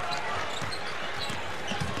rebound.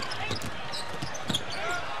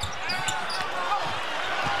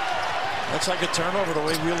 That's like a turnover, the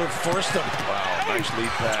way Wheeler forced him. Wow, nice lead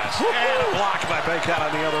pass. And a block by Baycott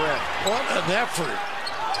on the other end. What an effort.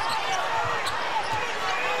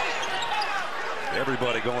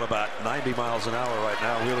 Everybody going about 90 miles an hour right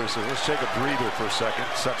now. Wheeler says, let's take a breather for a second,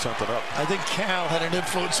 set something up. I think Cal had an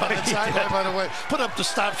influence on that sideline, by the way. Put up the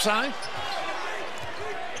stop sign.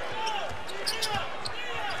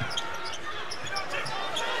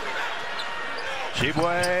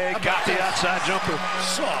 Tshiebwe got the outside jumper.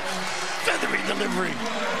 Soft, feathery delivery.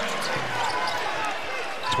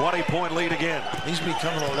 20-point lead again. He's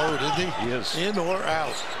becoming a load, isn't he? He is. In or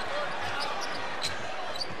out.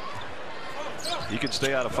 He can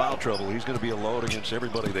stay out of foul trouble. He's going to be a load against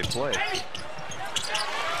everybody they play.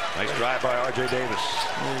 Nice drive by R.J. Davis.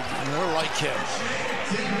 More like him.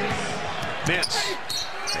 Mintz.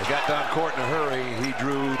 They got down court in a hurry. He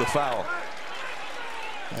drew the foul.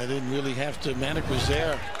 I didn't really have to. Manic was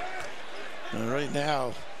there. And right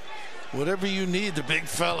now, whatever you need, the big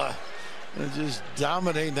fella. And just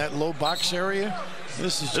dominating that low box area.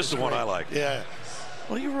 This is the one I like. Yeah.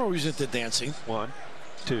 Well, you were always into dancing. 1,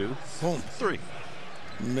 2, boom, 3.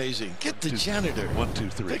 Amazing. Get the janitor. 1, 2,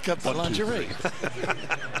 3. Pick up the lingerie.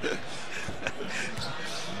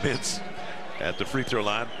 Mintz at the free throw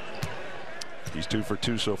line. He's 2 for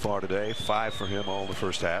 2 so far today. 5 for him all in the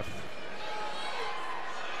first half.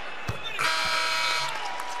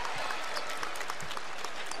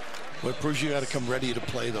 What proves you got to come ready to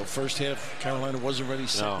play, though. First half, Carolina wasn't ready.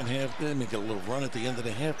 Second half, they make a little run at the end of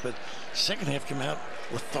the half, but second half came out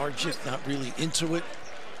lethargic, not really into it.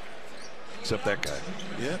 Except that guy.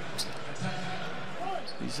 Yeah.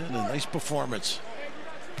 He's in a nice performance.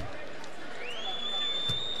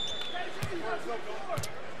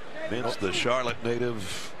 Mintz, the Charlotte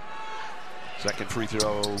native. Second free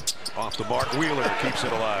throw off the mark. Wheeler keeps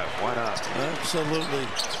it alive. Why not? Absolutely.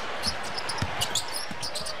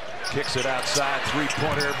 Kicks it outside.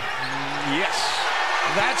 Three-pointer. Yes.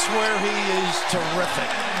 That's where he is terrific.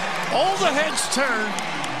 All the heads turn.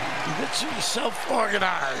 You get yourself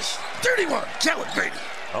organized. 31. Tell it, Grady.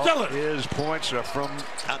 Tell it. His points are from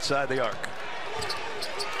outside the arc.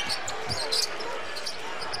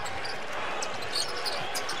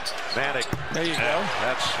 Manic. There you go.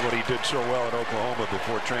 That's what he did so well at Oklahoma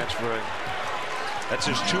before transferring. That's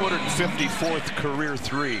his 254th career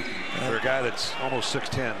 3 for a guy that's almost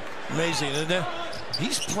 6'10". Amazing, isn't it?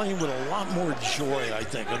 He's playing with a lot more joy, I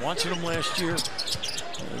think. And watching him last year,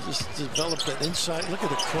 just developed that inside. Look at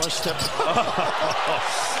the cross step.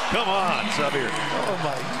 Come on, Xavier. Oh,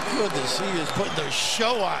 my goodness. He is putting the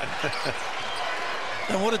show on.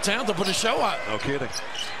 And what a talent to put a show on. No kidding.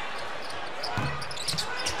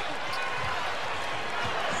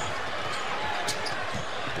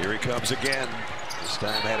 Here he comes again. This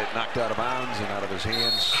time had it knocked out of bounds and out of his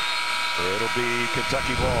hands. It'll be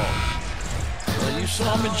Kentucky ball. Well, you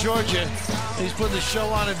saw him in Georgia. He's putting the show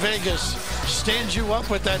on in Vegas. Stands you up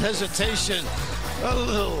with that hesitation. A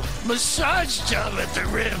little massage job at the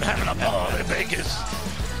rim, having a ball in Vegas.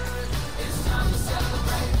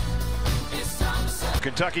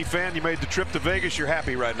 Kentucky fan, you made the trip to Vegas. You're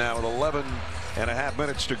happy right now with 11.5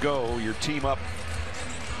 minutes to go. Your team up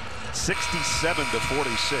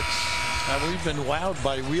 67-46. We've been wowed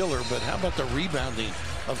by Wheeler, but how about the rebounding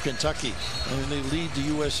of Kentucky? I mean, they lead the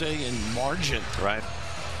USA in margin. Right.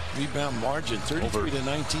 Rebound margin,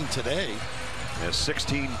 33-19 today. Yeah,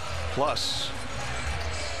 16+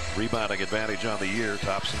 rebounding advantage on the year.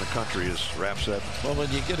 Tops in the country, as Raph said. Well, when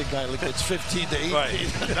you get a guy like that's 15-18 right.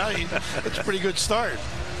 That's a pretty good start.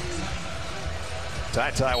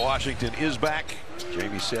 Ty Washington is back.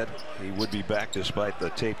 Jamie said he would be back despite the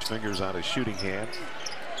taped fingers on his shooting hand.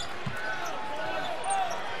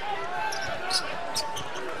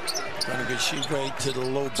 Trying to get Tshiebwe to the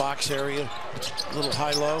low box area. A little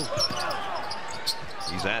high-low.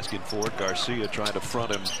 He's asking for it. Garcia trying to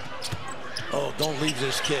front him. Oh, don't leave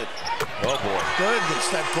this kid. Oh, boy. Goodness,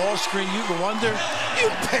 that ball screen, you can wonder. You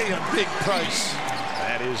pay a big price.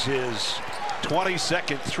 That is his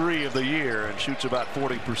 22nd three of the year and shoots about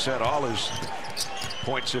 40%. All his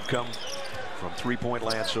points have come from three-point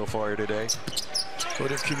land so far today. But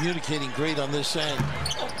they're communicating great on this end.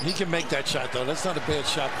 He can make that shot, though. That's not a bad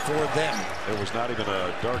shot for them. There was not even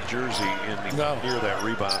a dark jersey near that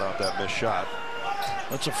rebound off that missed shot.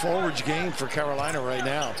 That's a forwards game for Carolina right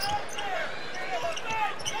now.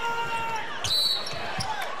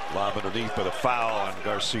 Lob underneath, but a foul on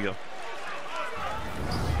Garcia.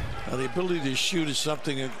 Now, the ability to shoot is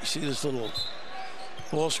something. You see this little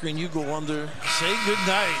ball screen, you go under. Say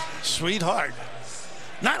goodnight, sweetheart.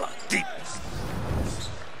 Nyla, deep.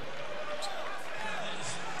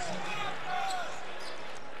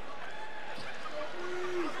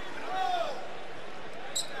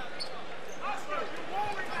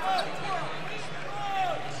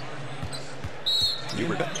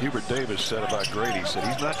 Hubert Davis said about Grady, said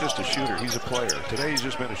he's not just a shooter, he's a player. Today he's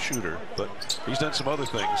just been a shooter, but he's done some other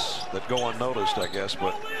things that go unnoticed, I guess,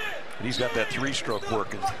 but he's got that three-stroke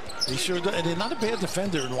working. He sure does, and he's not a bad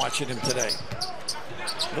defender in watching him today.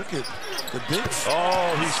 Look at the big...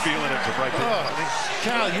 Oh, he's feeling it from right there. Oh,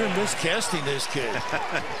 Cal, you're miscasting this kid.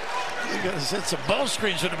 You got to set some ball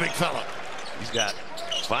screens for the big fella. He's got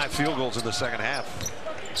 5 field goals in the second half.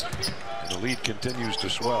 And the lead continues to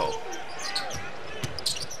swell.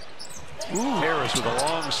 Ooh. Harris with a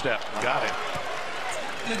long step. Got it.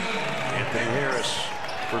 Anthony Harris,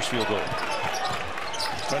 first field goal.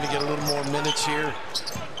 Trying to get a little more minutes here.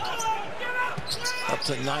 Up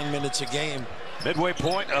to 9 minutes a game. Midway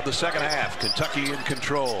point of the second half. Kentucky in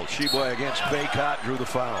control. Tshiebwe against Baycott drew the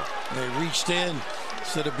foul. They reached in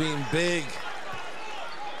instead of being big.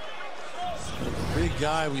 Big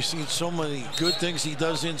guy. We've seen so many good things he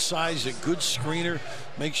does inside. He's a good screener.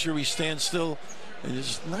 Make sure he stands still. And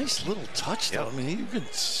just nice little touch, though. I mean, you can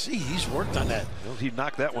see he's worked on that. Well, he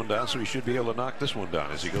knocked that one down, so he should be able to knock this one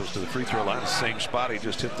down as he goes to the free throw line. The same spot. He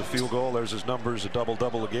just hit the field goal. There's his numbers, a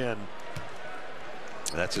double-double again.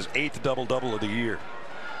 That's his 8th double-double of the year.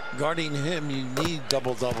 Guarding him, you need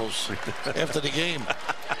double-doubles after the game.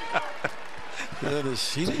 He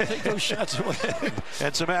didn't take those shots away.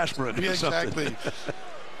 And some aspirin. Yeah, exactly.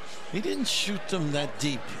 He didn't shoot them that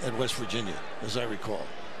deep at West Virginia, as I recall.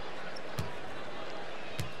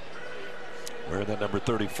 Wearing that number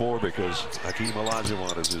 34 because Hakeem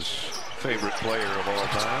Olajuwon is his favorite player of all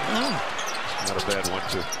time. Not a bad one,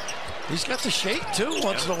 too. He's got the shake, too,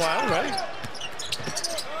 once in a while, right?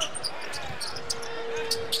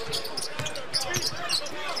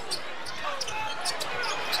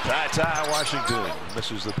 Ty Washington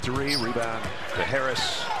misses the 3. Rebound to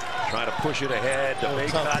Harris. Trying to push it ahead. The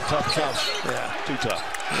Baycott tough catch. Yeah. Too tough.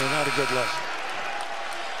 Yeah, not a good look.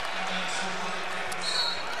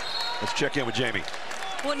 Let's check in with Jamie.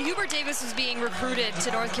 When Hubert Davis was being recruited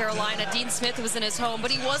to North Carolina, Dean Smith was in his home,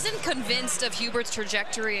 but he wasn't convinced of Hubert's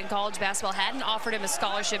trajectory in college basketball, hadn't offered him a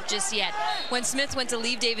scholarship just yet. When Smith went to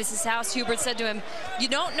leave Davis's house, Hubert said to him, "You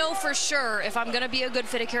don't know for sure if I'm going to be a good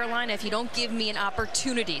fit at Carolina if you don't give me an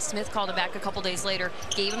opportunity." Smith called him back a couple days later,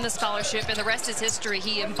 gave him the scholarship, and the rest is history.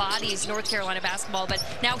 He embodies North Carolina basketball, but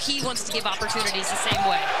now he wants to give opportunities the same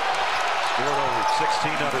way. Scored over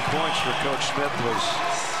 1,600 points for Coach Smith. Was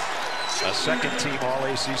a second-team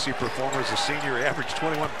All-ACC performer as a senior. He averaged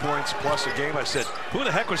 21 points plus a game. I said, who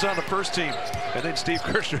the heck was on the first team? And then Steve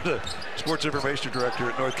Kirshner, the sports information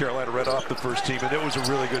director at North Carolina, read off the first team, and it was a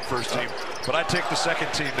really good first team. But I'd take the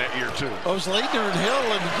second team that year, too. Oh, it was Leitner and Hill.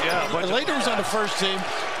 And yeah, Leitner was on the first team.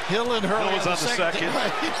 Hill and Hurley was on the second.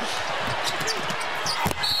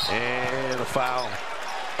 And a foul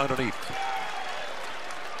underneath.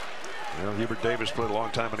 You know, Hubert Davis played a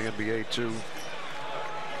long time in the NBA, too.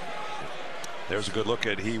 There's a good look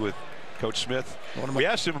at he with Coach Smith. I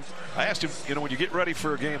asked him, you know, when you get ready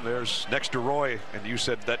for a game, there's next to Roy, and you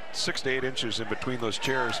said that 6 to 8 inches in between those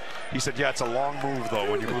chairs. He said, yeah, it's a long move, though,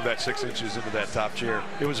 when you move that 6 inches into that top chair.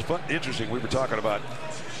 It was interesting. We were talking about,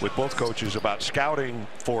 with both coaches, about scouting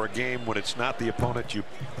for a game when it's not the opponent you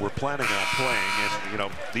were planning on playing. And, you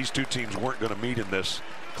know, these two teams weren't going to meet in this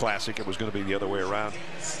classic. It was going to be the other way around.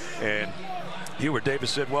 And Hubert Davis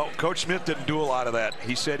said, well, Coach Smith didn't do a lot of that.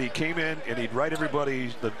 He said he came in and he'd write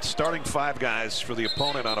everybody, the starting 5 guys for the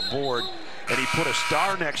opponent on a board, and he put a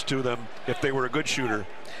star next to them if they were a good shooter.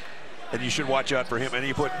 And you should watch out for him. And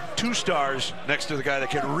he put 2 stars next to the guy that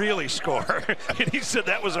can really score. And he said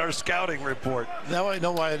that was our scouting report. Now I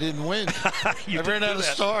know why I didn't win. I ran out of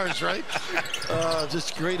stars, right?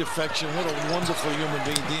 Just great affection. What a wonderful human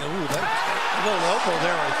being. Ooh, that little elbow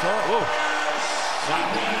there, I thought. Wow.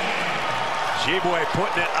 Tshiebwe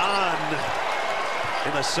putting it on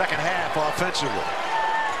in the second half offensively.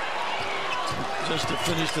 Just to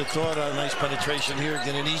finish the thought, a nice penetration here.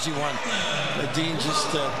 Again, an easy one. Dean,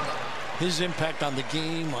 just his impact on the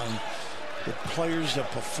game, on the players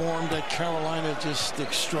that performed at Carolina, just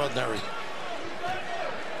extraordinary.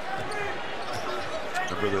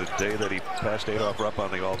 Remember the day that he passed Adolph Rupp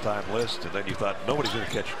on the all-time list, and then you thought nobody's going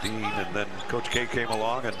to catch Dean, and then Coach K came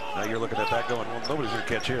along, and now you're looking at that going, well, nobody's going to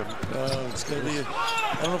catch him. It's going to be,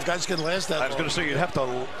 I don't know if guys can last that long. I was going to say you'd have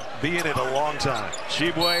to be in it a long time.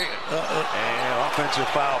 Tshiebwe and offensive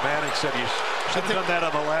foul. Manning said you should have done that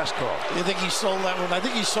on the last call. You think he sold that one? I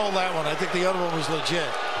think he sold that one. I think the other one was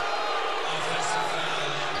legit.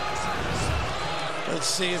 Let's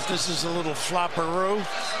see if this is a little flopperoo.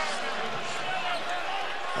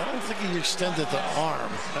 I don't think he extended the arm.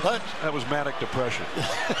 But that was manic depression.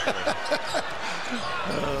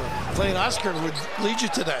 Playing Oscar would lead you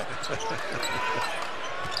to that.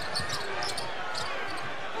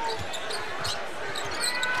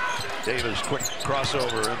 Davis, quick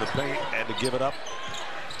crossover in the paint, and to give it up.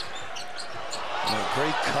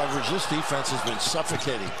 Great coverage. This defense has been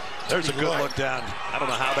suffocating. There's a good look down. I don't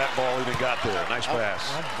know how that ball even got there. Nice pass.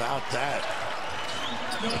 How about that?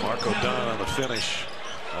 Marco Dunn on the finish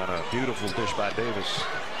on a beautiful dish by Davis.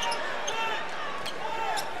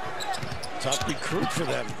 Top recruit for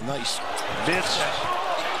them. Nice. Mintz,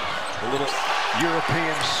 a little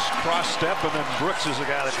European cross step, and then Brooks is the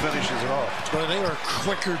guy that finishes it off. But they are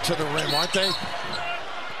quicker to the rim, aren't they?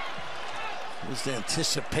 There's the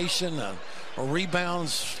anticipation,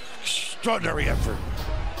 rebounds, extraordinary effort.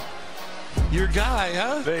 Your guy,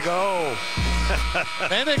 huh? Big O.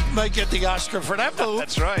 Manic might get the Oscar for that move.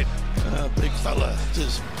 That's right. Big fella,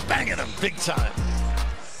 just banging him big time.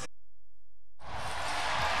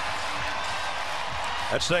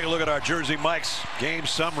 Let's take a look at our Jersey Mike's game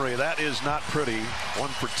summary. That is not pretty. 1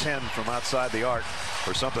 for 10 from outside the arc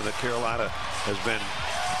for something that Carolina has been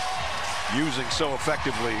using so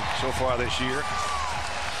effectively so far this year.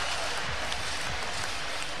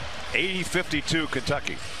 80-52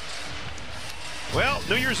 Kentucky. Well,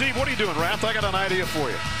 New Year's Eve, what are you doing, Rath? I got an idea for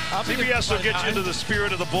you. CBS will get you into the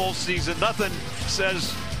spirit of the bowl season. Nothing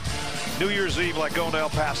says New Year's Eve like going to El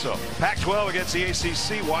Paso. Pac-12 against the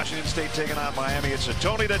ACC. Washington State taking on Miami. It's a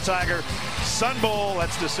Tony the Tiger Sun Bowl.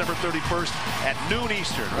 That's December 31st at noon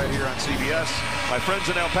Eastern right here on CBS. My friends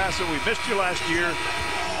in El Paso, we missed you last year.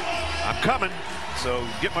 I'm coming, so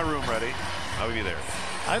get my room ready. I'll be there.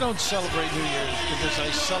 I don't celebrate New Year's because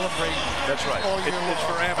I celebrate. That's right. All year long. It's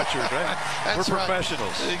for amateurs, right? We're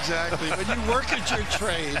professionals. Right. Exactly. When you work at your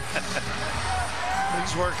trade,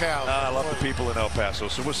 things work out. I love the people in El Paso.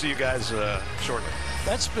 So we'll see you guys shortly.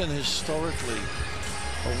 That's been historically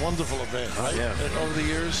a wonderful event, right? Yeah. Over the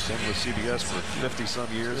years. Same with CBS for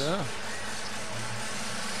 50-some years. Yeah.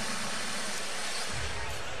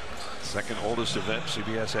 Second oldest event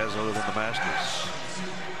CBS has other than the Masters.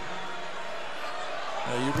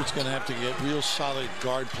 Hubert's going to have to get real solid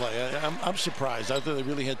guard play. I'm surprised. I thought they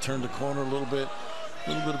really had turned the corner a little bit. A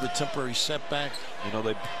little bit of a temporary setback. You know,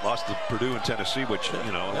 they lost to Purdue and Tennessee, which,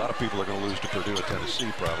 you know, a lot of people are going to lose to Purdue and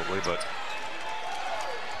Tennessee probably, but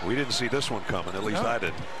we didn't see this one coming. At least I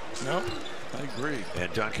didn't. No, I agree.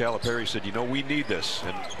 And John Calipari said, you know, we need this.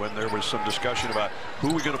 And when there was some discussion about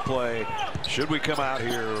who we're going to play, should we come out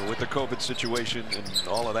here with the COVID situation and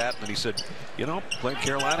all of that, and he said, you know, playing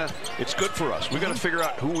Carolina, it's good for us. We got to figure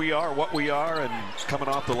out who we are, what we are, and coming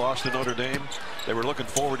off the loss to Notre Dame, they were looking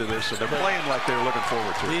forward to this, and they're playing like they were looking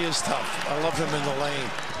forward to it. He is tough. I love him in the lane.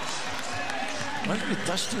 Look at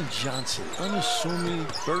Dustin Johnson, unassuming,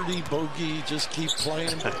 birdie, bogey, just keep playing.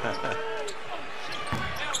 I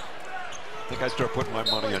think I start putting my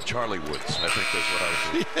money on Charlie Woods. I think that's what I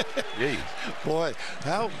would do. Yeah. Boy,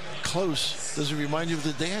 how close does it remind you of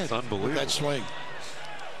the dad? It's unbelievable. That swing.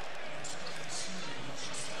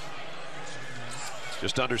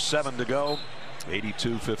 Just under 7 to go.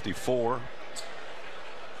 82-54.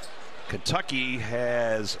 Kentucky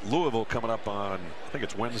has Louisville coming up on, I think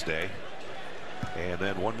it's Wednesday. And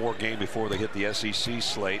then one more game before they hit the SEC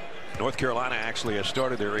slate. North Carolina actually has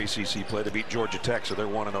started their ACC play to beat Georgia Tech, so they're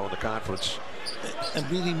 1-0 in the conference. And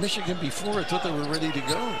beating Michigan before, I thought they were ready to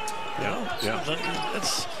go. Yeah.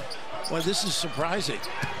 That's why this is surprising.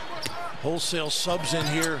 Wholesale subs in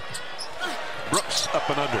here. Brooks up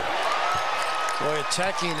and under. Boy,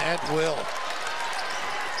 attacking at will.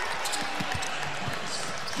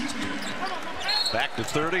 Back to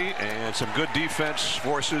 30, and some good defense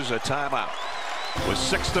forces a timeout. With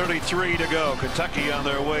 6:33 to go, Kentucky on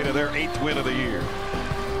their way to their 8th win of the year.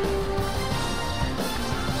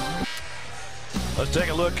 Let's take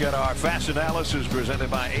a look at our fast analysis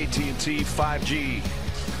presented by AT&T 5G.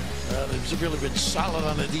 They've really been solid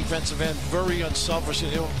on the defensive end, very unselfish in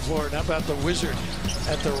the open floor. And how about the Wizard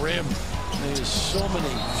at the rim? There's so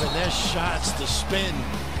many finesse shots to spin.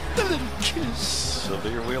 The little kiss.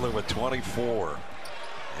 Severe Wheeler with 24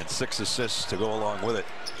 and 6 assists to go along with it.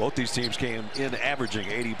 Both these teams came in averaging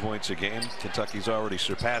 80 points a game. Kentucky's already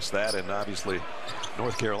surpassed that, and obviously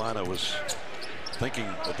North Carolina was thinking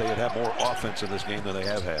that they would have more offense in this game than they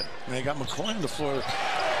have had. And they got McCoy on the floor.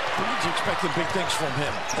 Who's expecting big things from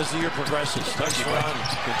him as the year progresses? Kentucky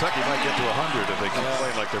might get to 100 if they keep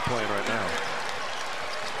playing like they're playing right now.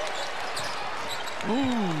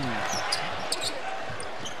 Ooh.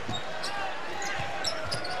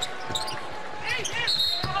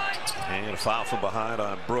 And a foul from behind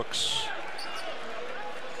on Brooks.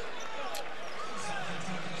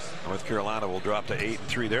 North Carolina will drop to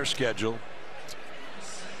 8-3. Their schedule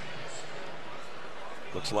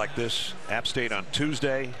looks like this. App State on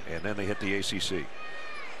Tuesday, and then they hit the ACC.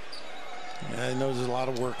 I know there's a lot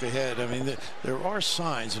of work ahead. I mean, there are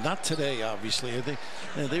signs, not today, obviously. I think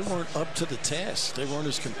they weren't up to the task. They weren't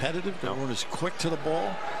as competitive. They weren't as quick to the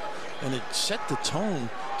ball. And it set the tone.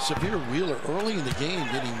 Severe Wheeler early in the game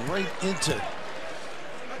getting right into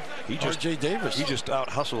RJ Davis. He just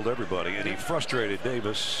out-hustled everybody, and he frustrated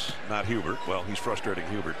Davis, not Hubert. Well, he's frustrating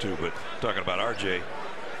Hubert too, but talking about RJ,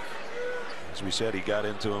 as we said, he got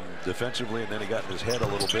into him defensively, and then he got in his head a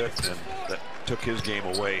little bit, and that took his game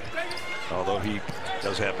away, although he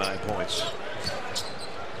does have 9 points.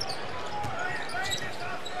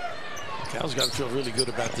 Cal's got to feel really good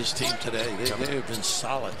about this team today. They have been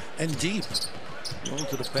solid and deep. Going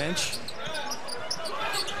to the bench.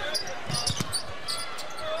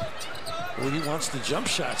 Well, he wants the jump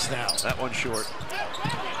shots now. That one's short.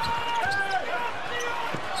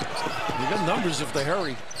 You got numbers if they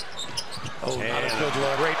hurry. Oh, and not a good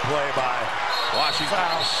look. Great play by Washington.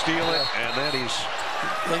 Foul. Steal it, and then he's.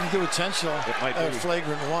 They can do intentional. It might be.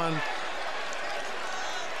 Flagrant one.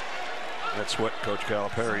 That's what Coach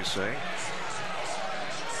Calipari's saying.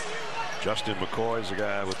 Justin McCoy is the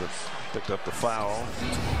guy with picked up the foul.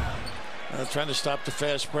 Trying to stop the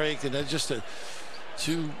fast break, and then just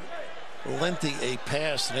too lengthy a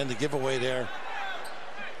pass, and then the giveaway there.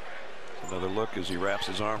 Another look as he wraps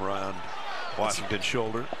his arm around Washington's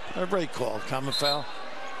shoulder. A break call, common foul.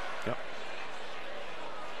 Yep.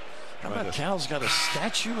 How about Cal's got a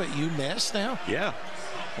statue at UMass now? Yeah.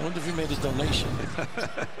 I wonder if he made a donation.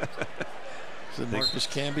 So Marcus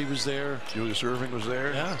Camby was there. Julius Irving was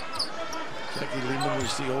there. Yeah. Jackie Lehman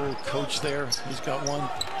was the old coach there. He's got one.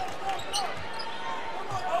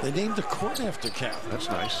 They named the court after Cal. That's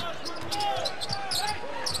nice.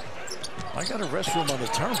 I got a restroom on the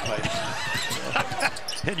turnpike.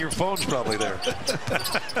 And your phone's probably there.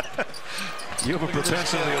 You have a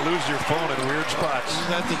propensity to lose your phone in weird spots. Isn't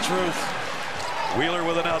that the truth? Wheeler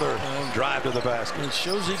with another drive to the basket. It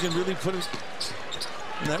shows he can really put it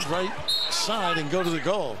in that right side and go to the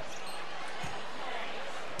goal.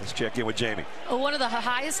 Let's check in with Jamie. One of the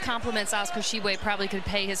highest compliments Oscar Tshiebwe probably could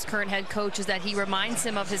pay his current head coach is that he reminds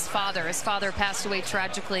him of his father. His father passed away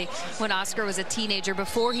tragically when Oscar was a teenager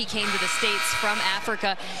before he came to the States from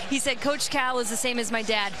Africa. He said, Coach Cal is the same as my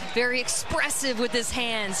dad, very expressive with his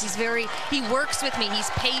hands. He works with me. He's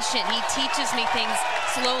patient. He teaches me things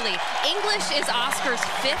slowly. English is Oscar's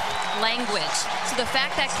 5th language. So the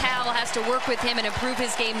fact that Cal has to work with him and improve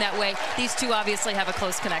his game that way, these two obviously have a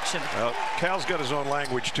close connection. Well, Cal's got his own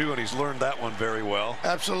language too, and he's learned that one very well.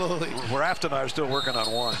 Absolutely. Raft and I are still working on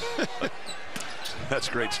one. That's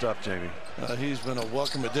great stuff, Jamie. He's been a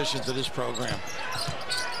welcome addition to this program.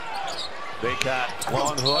 Baycott,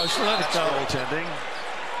 long hook, let it go. goaltending.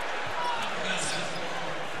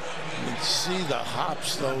 You can see the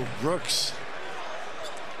hops, though. Brooks.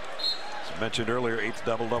 As mentioned earlier, 8th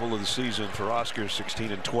double-double of the season for Oscar,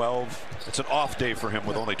 16 and 12. It's an off day for him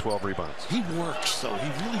with only 12 rebounds. He works, though.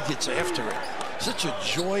 He really gets after it. Such a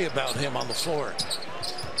joy about him on the floor.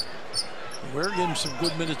 Ware gave him some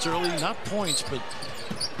good minutes early, not points, but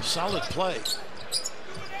solid play.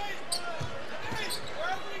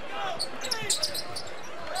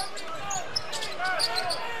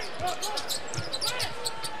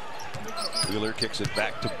 Wheeler kicks it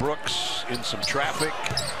back to Brooks in some traffic.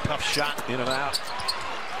 Tough shot, in and out.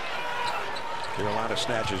 Carolina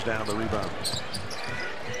snatches down the rebound.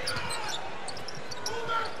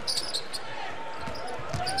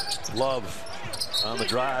 Love on the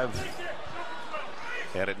drive.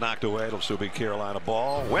 Had it knocked away. It'll still be Carolina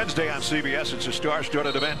ball. Wednesday on CBS, it's a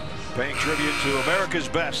star-studded event paying tribute to America's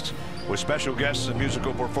best with special guests and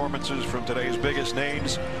musical performances from today's biggest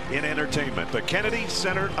names in entertainment. The Kennedy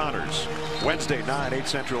Center Honors. Wednesday, 9, 8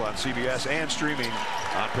 Central on CBS and streaming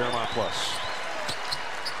on Paramount+.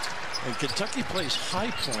 And Kentucky plays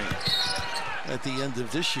High Point at the end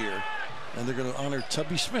of this year. And they're going to honor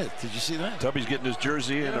Tubby Smith. Did you see that? Tubby's getting his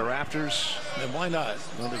jersey in the rafters. And why not?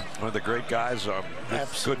 One of the great guys,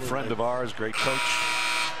 good friend of ours, great coach.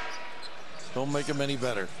 Don't make him any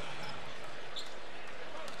better.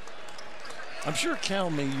 I'm sure Cal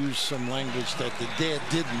may use some language that the dad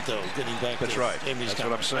didn't, though, getting back That's to right. Amy's That's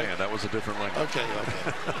what I'm saying. Right? That was a different language. Okay.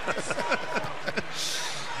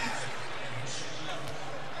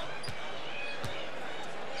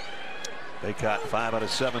 Baycott 5 out of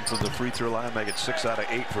 7 from the free throw line, make it 6 out of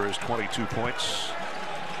 8 for his 22 points.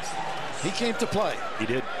 He came to play. He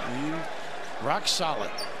did. Rock solid.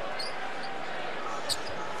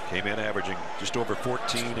 Came in averaging just over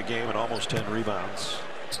 14 a game and almost 10 rebounds.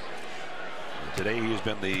 And today he has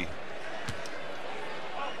been the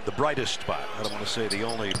brightest spot. I don't want to say the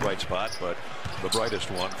only bright spot, but the brightest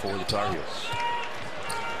one for the Tar Heels.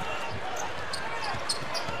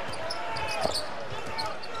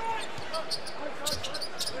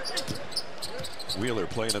 Wheeler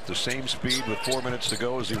playing at the same speed with 4 minutes to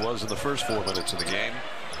go as he was in the first 4 minutes of the game.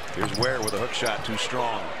 Here's Ware with a hook shot, too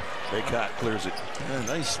strong. Baycott clears it. Yeah,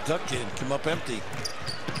 nice duck in, come up empty.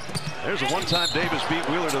 There's a one-time Davis beat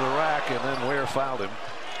Wheeler to the rack, and then Ware fouled him.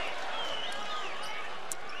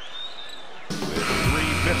 With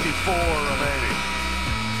 3:54 remaining.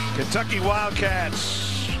 Kentucky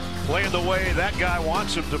Wildcats playing the way that guy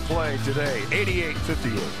wants him to play today.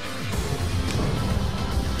 88-58.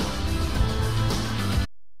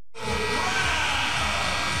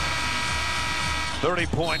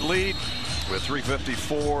 .30 lead with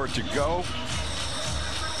 3:54 to go.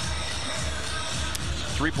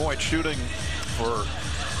 3-point shooting for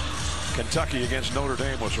Kentucky against Notre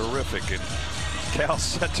Dame was horrific. And Cal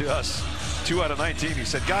said to us, 2 out of 19, he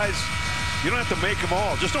said, guys, you don't have to make them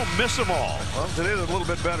all. Just don't miss them all. Well, today they're a little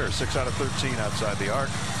bit better. 6 out of 13 outside the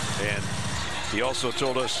arc. And he also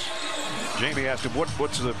told us, Jamie asked him,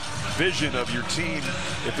 what's the vision of your team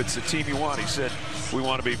if it's the team you want? He said, we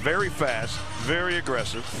want to be very fast, very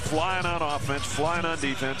aggressive, flying on offense, flying on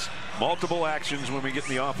defense, multiple actions when we get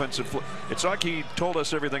in the offensive. It's like he told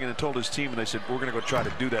us everything and then told his team, and they said, we're going to go try to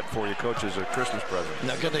do that for you, coach, as a Christmas present.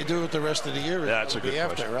 Now, can they do it the rest of the year? That's a good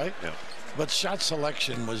question. After, right? Yeah. But shot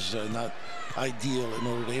selection was not ideal at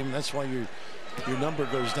Notre Dame. That's why your number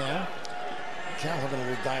goes down. Cal having a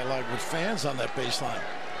little dialogue with fans on that baseline.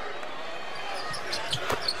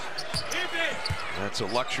 That's a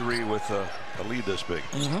luxury with a lead this big.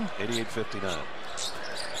 88-59.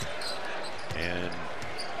 And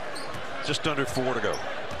just under 4 to go.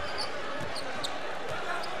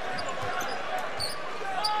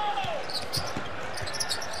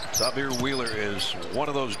 Xavier Wheeler is one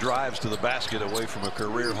of those drives to the basket away from a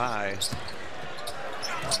career high.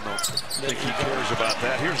 don't think he cares about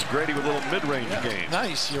that. Here's Grady with a little mid-range game.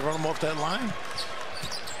 Nice. You run him off that line.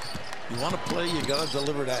 You want to play, you got to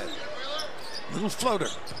deliver that. Little floater.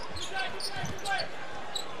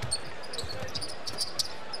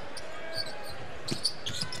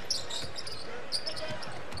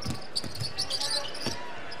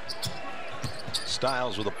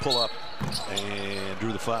 Styles with a pull-up and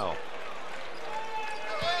drew the foul.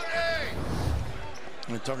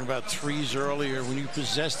 We were talking about threes earlier. When you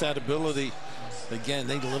possess that ability, again,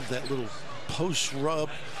 they love that little post rub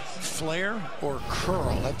flare or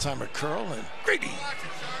curl. That time a curl, and Grady.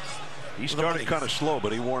 He started kind of slow,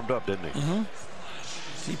 but he warmed up, didn't he?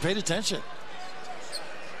 He paid attention.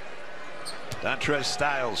 Dontrez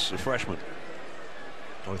Styles, a freshman.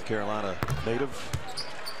 North Carolina native.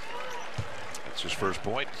 That's his first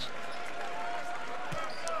point.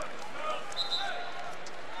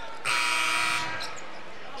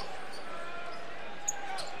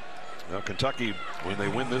 Now Kentucky, when they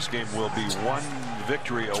win this game, will be one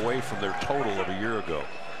victory away from their total of a year ago.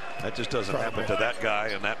 That just doesn't happen to that guy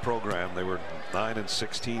and that program. They were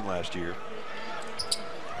 9-16 last year.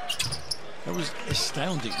 That was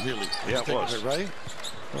astounding, really. Yeah, it was. Right?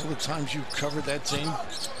 All the times you covered that team.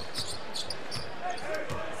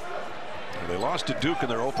 And they lost to Duke in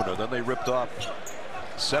their opener. Then they ripped off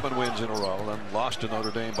 7 wins in a row. Then lost to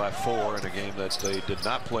Notre Dame by 4 in a game that they did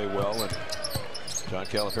not play well. And John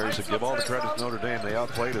Calipari said, give all the credit to Notre Dame. They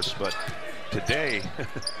outplayed us. But today,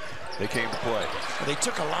 they came to play. They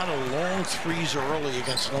took a lot of long threes early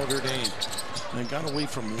against Notre Dame. And they got away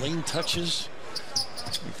from lane touches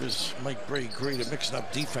because Mike Brady great at mixing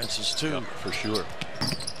up defenses, too. Yep, for sure.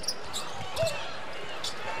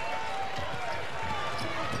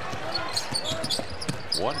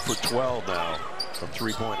 One for 12 now from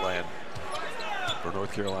three-point land for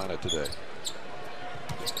North Carolina today.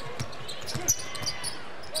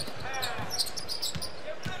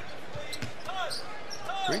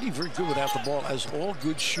 Grady very good without the ball, as all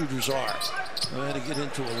good shooters are. They had to get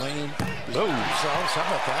into a lane. Oh, how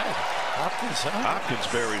about that? Hopkins, huh? Hopkins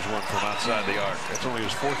buries one from outside the arc. That's only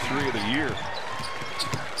his 4th 3 of the year.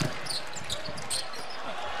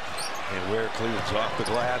 And Ware cleans off the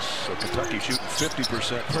glass. So Kentucky shooting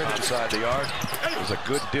 50% from outside the arc. There's a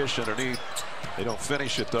good dish underneath. They don't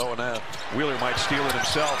finish it though, and now Wheeler might steal it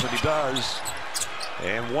himself, and he does.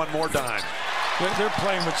 And one more dime. They're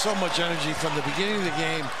playing with so much energy from the beginning of the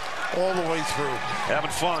game all the way through.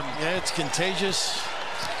 Having fun. Yeah, it's contagious.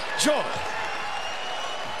 Joy.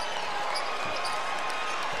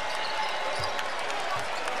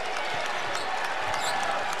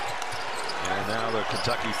 And now the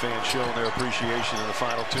Kentucky fans showing their appreciation in the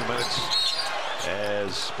final 2 minutes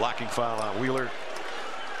as blocking foul on Wheeler.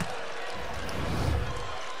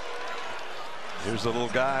 Here's the little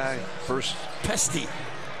guy, first Pesty.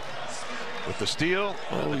 with the steal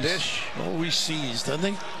and the dish. Always sees,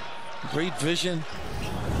 doesn't he? Great vision,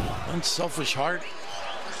 unselfish heart.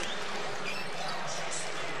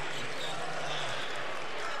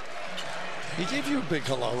 He gave you a big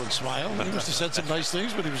hello and smile. He must have said some nice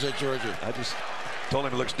things when he was at Georgia. I just told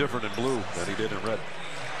him he looks different in blue than he did in red.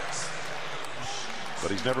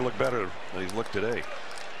 But he's never looked better than he's looked today.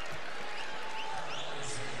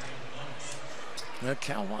 Now,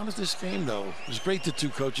 Cal wanted this game, though. It was great the two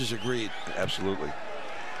coaches agreed. Absolutely.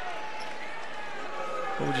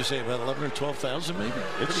 What would you say, about 11 or 12,000 maybe?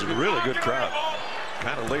 It's a really good crowd.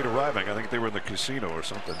 Kind of late arriving. I think they were in the casino or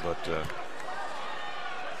something, but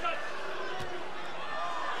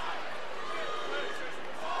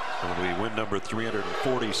it'll be win number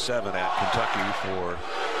 347 at Kentucky for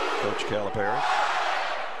Coach Calipari,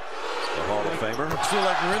 the Hall of Famer. I feel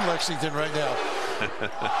like we're in Lexington right now.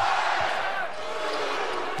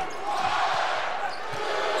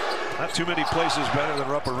 Not too many places better than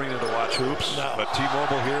Rupp Arena to watch hoops, no. But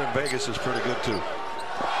T-Mobile here in Vegas is pretty good too.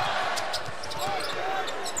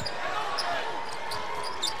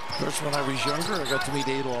 First, when I was younger, I got to meet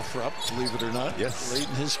Adolph Rupp, believe it or not. Yes. Late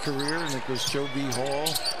in his career, and it was Joe B. Hall.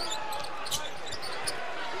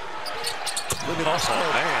 Look at us.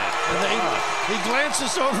 Oh, man. He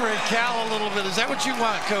glances over at Cal a little bit. Is that what you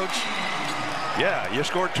want, Coach? Yeah, you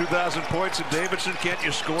scored 2,000 points in Davidson. Can't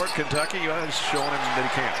you score at Kentucky? He's showing him that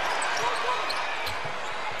he can't.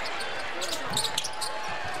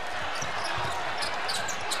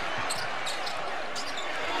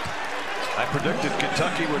 I predicted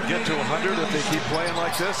Kentucky would get to 100 if they keep playing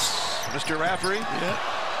like this. Mr. Rafferty. Yeah.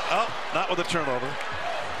 Oh, not with a turnover.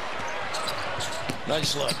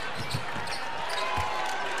 Nice look.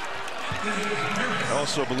 I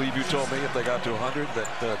also believe you told me if they got to 100 that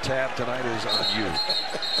the tab tonight is on you.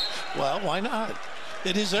 Well, why not?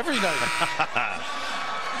 It is every night.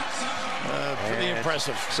 Pretty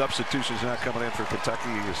impressive. Substitutions not coming in for Kentucky.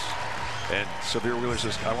 And Severe Wheeler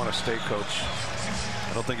says, I want to stay, coach.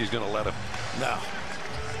 I don't think he's going to let him. No.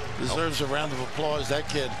 Deserves a round of applause, that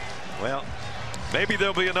kid. Well, maybe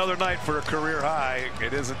there'll be another night for a career high.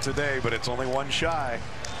 It isn't today, but it's only one shy.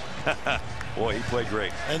 Boy, he played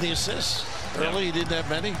great. And the assists. Early, he didn't have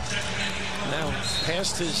many. Now,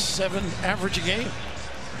 past his 7 average a game.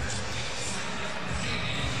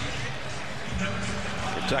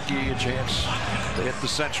 Kentucky a chance to hit the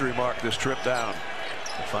century mark this trip down.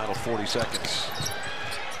 The final 40 seconds.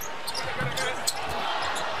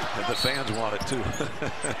 And the fans want it too.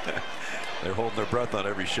 They're holding their breath on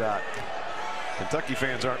every shot. Kentucky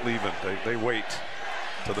fans aren't leaving. They wait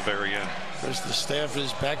to the very end. There's the staff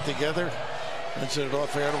is back together. Mentioned it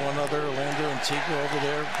off air to one another. Orlando and Tika over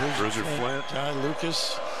there. Bruiser Flint. Guy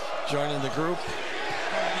Lucas joining the group.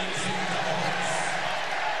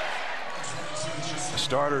 The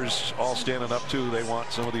starters all standing up too. They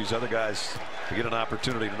want some of these other guys to get an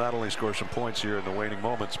opportunity to not only score some points here in the waning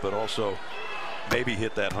moments, but also maybe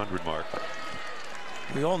hit that 100 mark.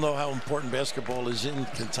 We all know how important basketball is in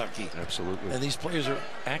Kentucky. Absolutely. And these players are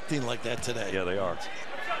acting like that today. Yeah, they are.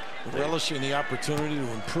 Relishing the opportunity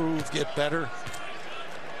to improve, get better.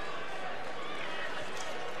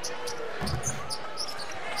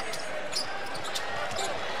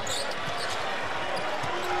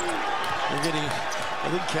 They're getting, I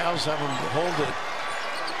think Cal's having to hold it.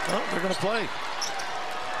 Oh, they're going to play.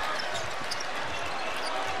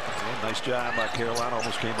 Yeah, nice job by Carolina.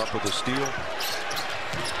 Almost came up with a steal.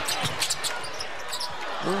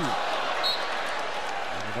 Ooh.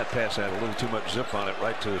 And that pass had a little too much zip on it,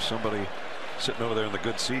 right to somebody sitting over there in the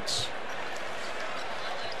good seats.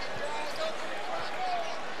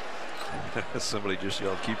 Somebody just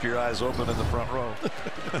yelled, keep your eyes open in the front row.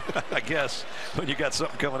 I guess when you got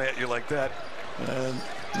something coming at you like that. And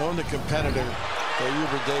knowing the competitor that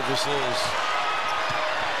Hubert Davis is,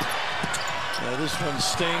 this one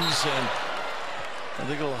stings, and I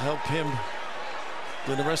think it'll help him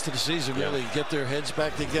in the rest of the season, really get their heads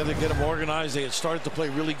back together, get them organized. They had started to play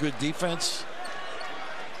really good defense.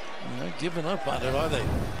 They're not giving up on it, are they?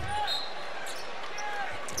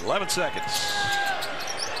 11 seconds.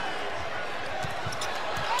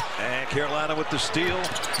 And Carolina with the steal.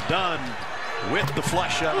 Done with the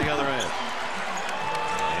flush on the other end.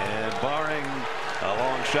 And barring a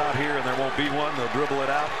long shot here, and there won't be one, they'll dribble it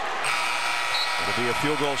out. It'll be a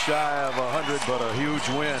field goal shy of 100, but a huge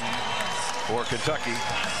win for Kentucky.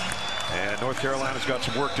 And North Carolina's got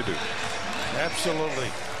some work to do. Absolutely.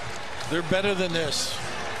 They're better than this.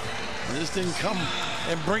 This didn't come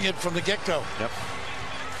and bring it from the get-go. Yep.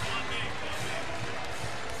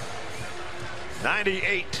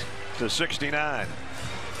 98-69.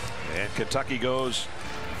 And Kentucky goes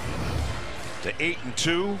to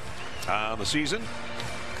 8-2 on the season.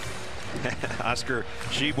 Oscar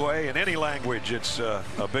Tshiebwe, in any language, it's a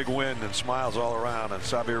big win and smiles all around. And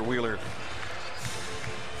Severe Wheeler,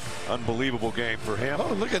 unbelievable game for him.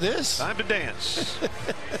 Oh, look at this. Time to dance.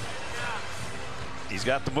 He's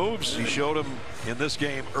got the moves. He showed them in this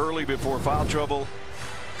game early before foul trouble.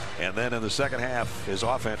 And then in the second half, his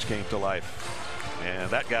offense came to life.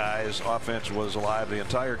 And that guy's offense was alive the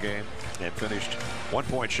entire game and finished 1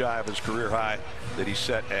 point shy of his career high that he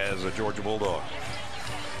set as a Georgia Bulldog.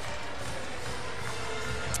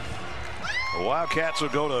 The Wildcats will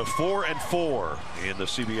go to 4-4 in the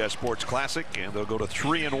CBS Sports Classic, and they'll go to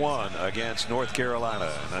 3-1 against North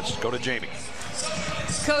Carolina. And let's go to Jamie.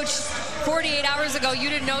 Coach, 48 hours ago, you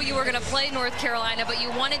didn't know you were going to play North Carolina, but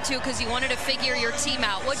you wanted to because you wanted to figure your team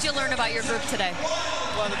out. What'd you learn about your group today?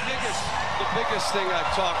 Well, the biggest thing I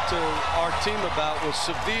talked to our team about was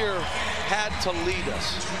Severe had to lead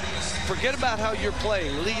us. Forget about how you're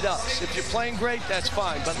playing. Lead us. If you're playing great, that's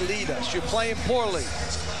fine, but lead us. You're playing poorly.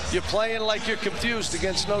 You're playing like you're confused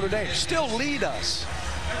against Notre Dame. Still lead us.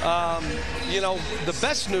 You know, the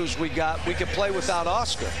best news we got, we could play without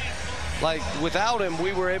Oscar. Like, without him,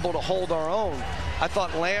 we were able to hold our own. I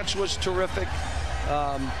thought Lance was terrific.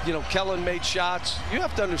 You know, Kellen made shots. You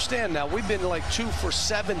have to understand now, we've been like 2 for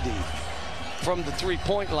 70 from the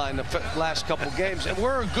three-point line the last couple games, and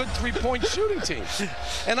we're a good three-point shooting team.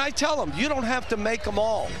 And I tell them, you don't have to make them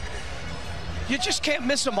all. You just can't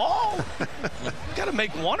miss them all. You got to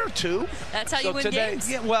make 1 or 2. That's how you win games.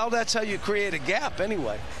 Yeah, well, that's how you create a gap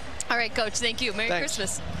anyway. All right, Coach, thank you. Merry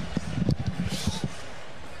Christmas.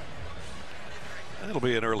 It'll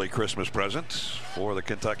be an early Christmas present for the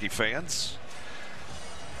Kentucky fans.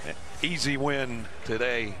 An easy win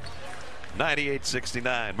today,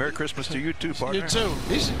 98-69. Merry Christmas to you too, partner. You too.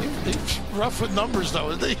 He's rough with numbers,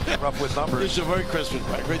 though, isn't he? Rough with numbers. It's a Merry Christmas,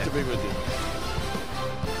 Mike. Great to be with you.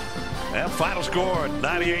 And final score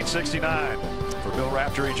 98-69. For Bill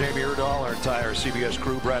Raftery, Jamie Erdahl, our entire CBS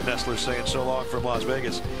crew, Brad Nessler saying so long from Las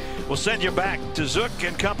Vegas. We'll send you back to Zook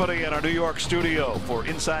and Company in our New York studio for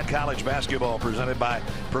Inside College Basketball presented by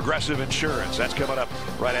Progressive Insurance. That's coming up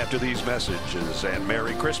right after these messages. And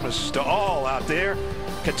Merry Christmas to all out there.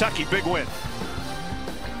 Kentucky, big win.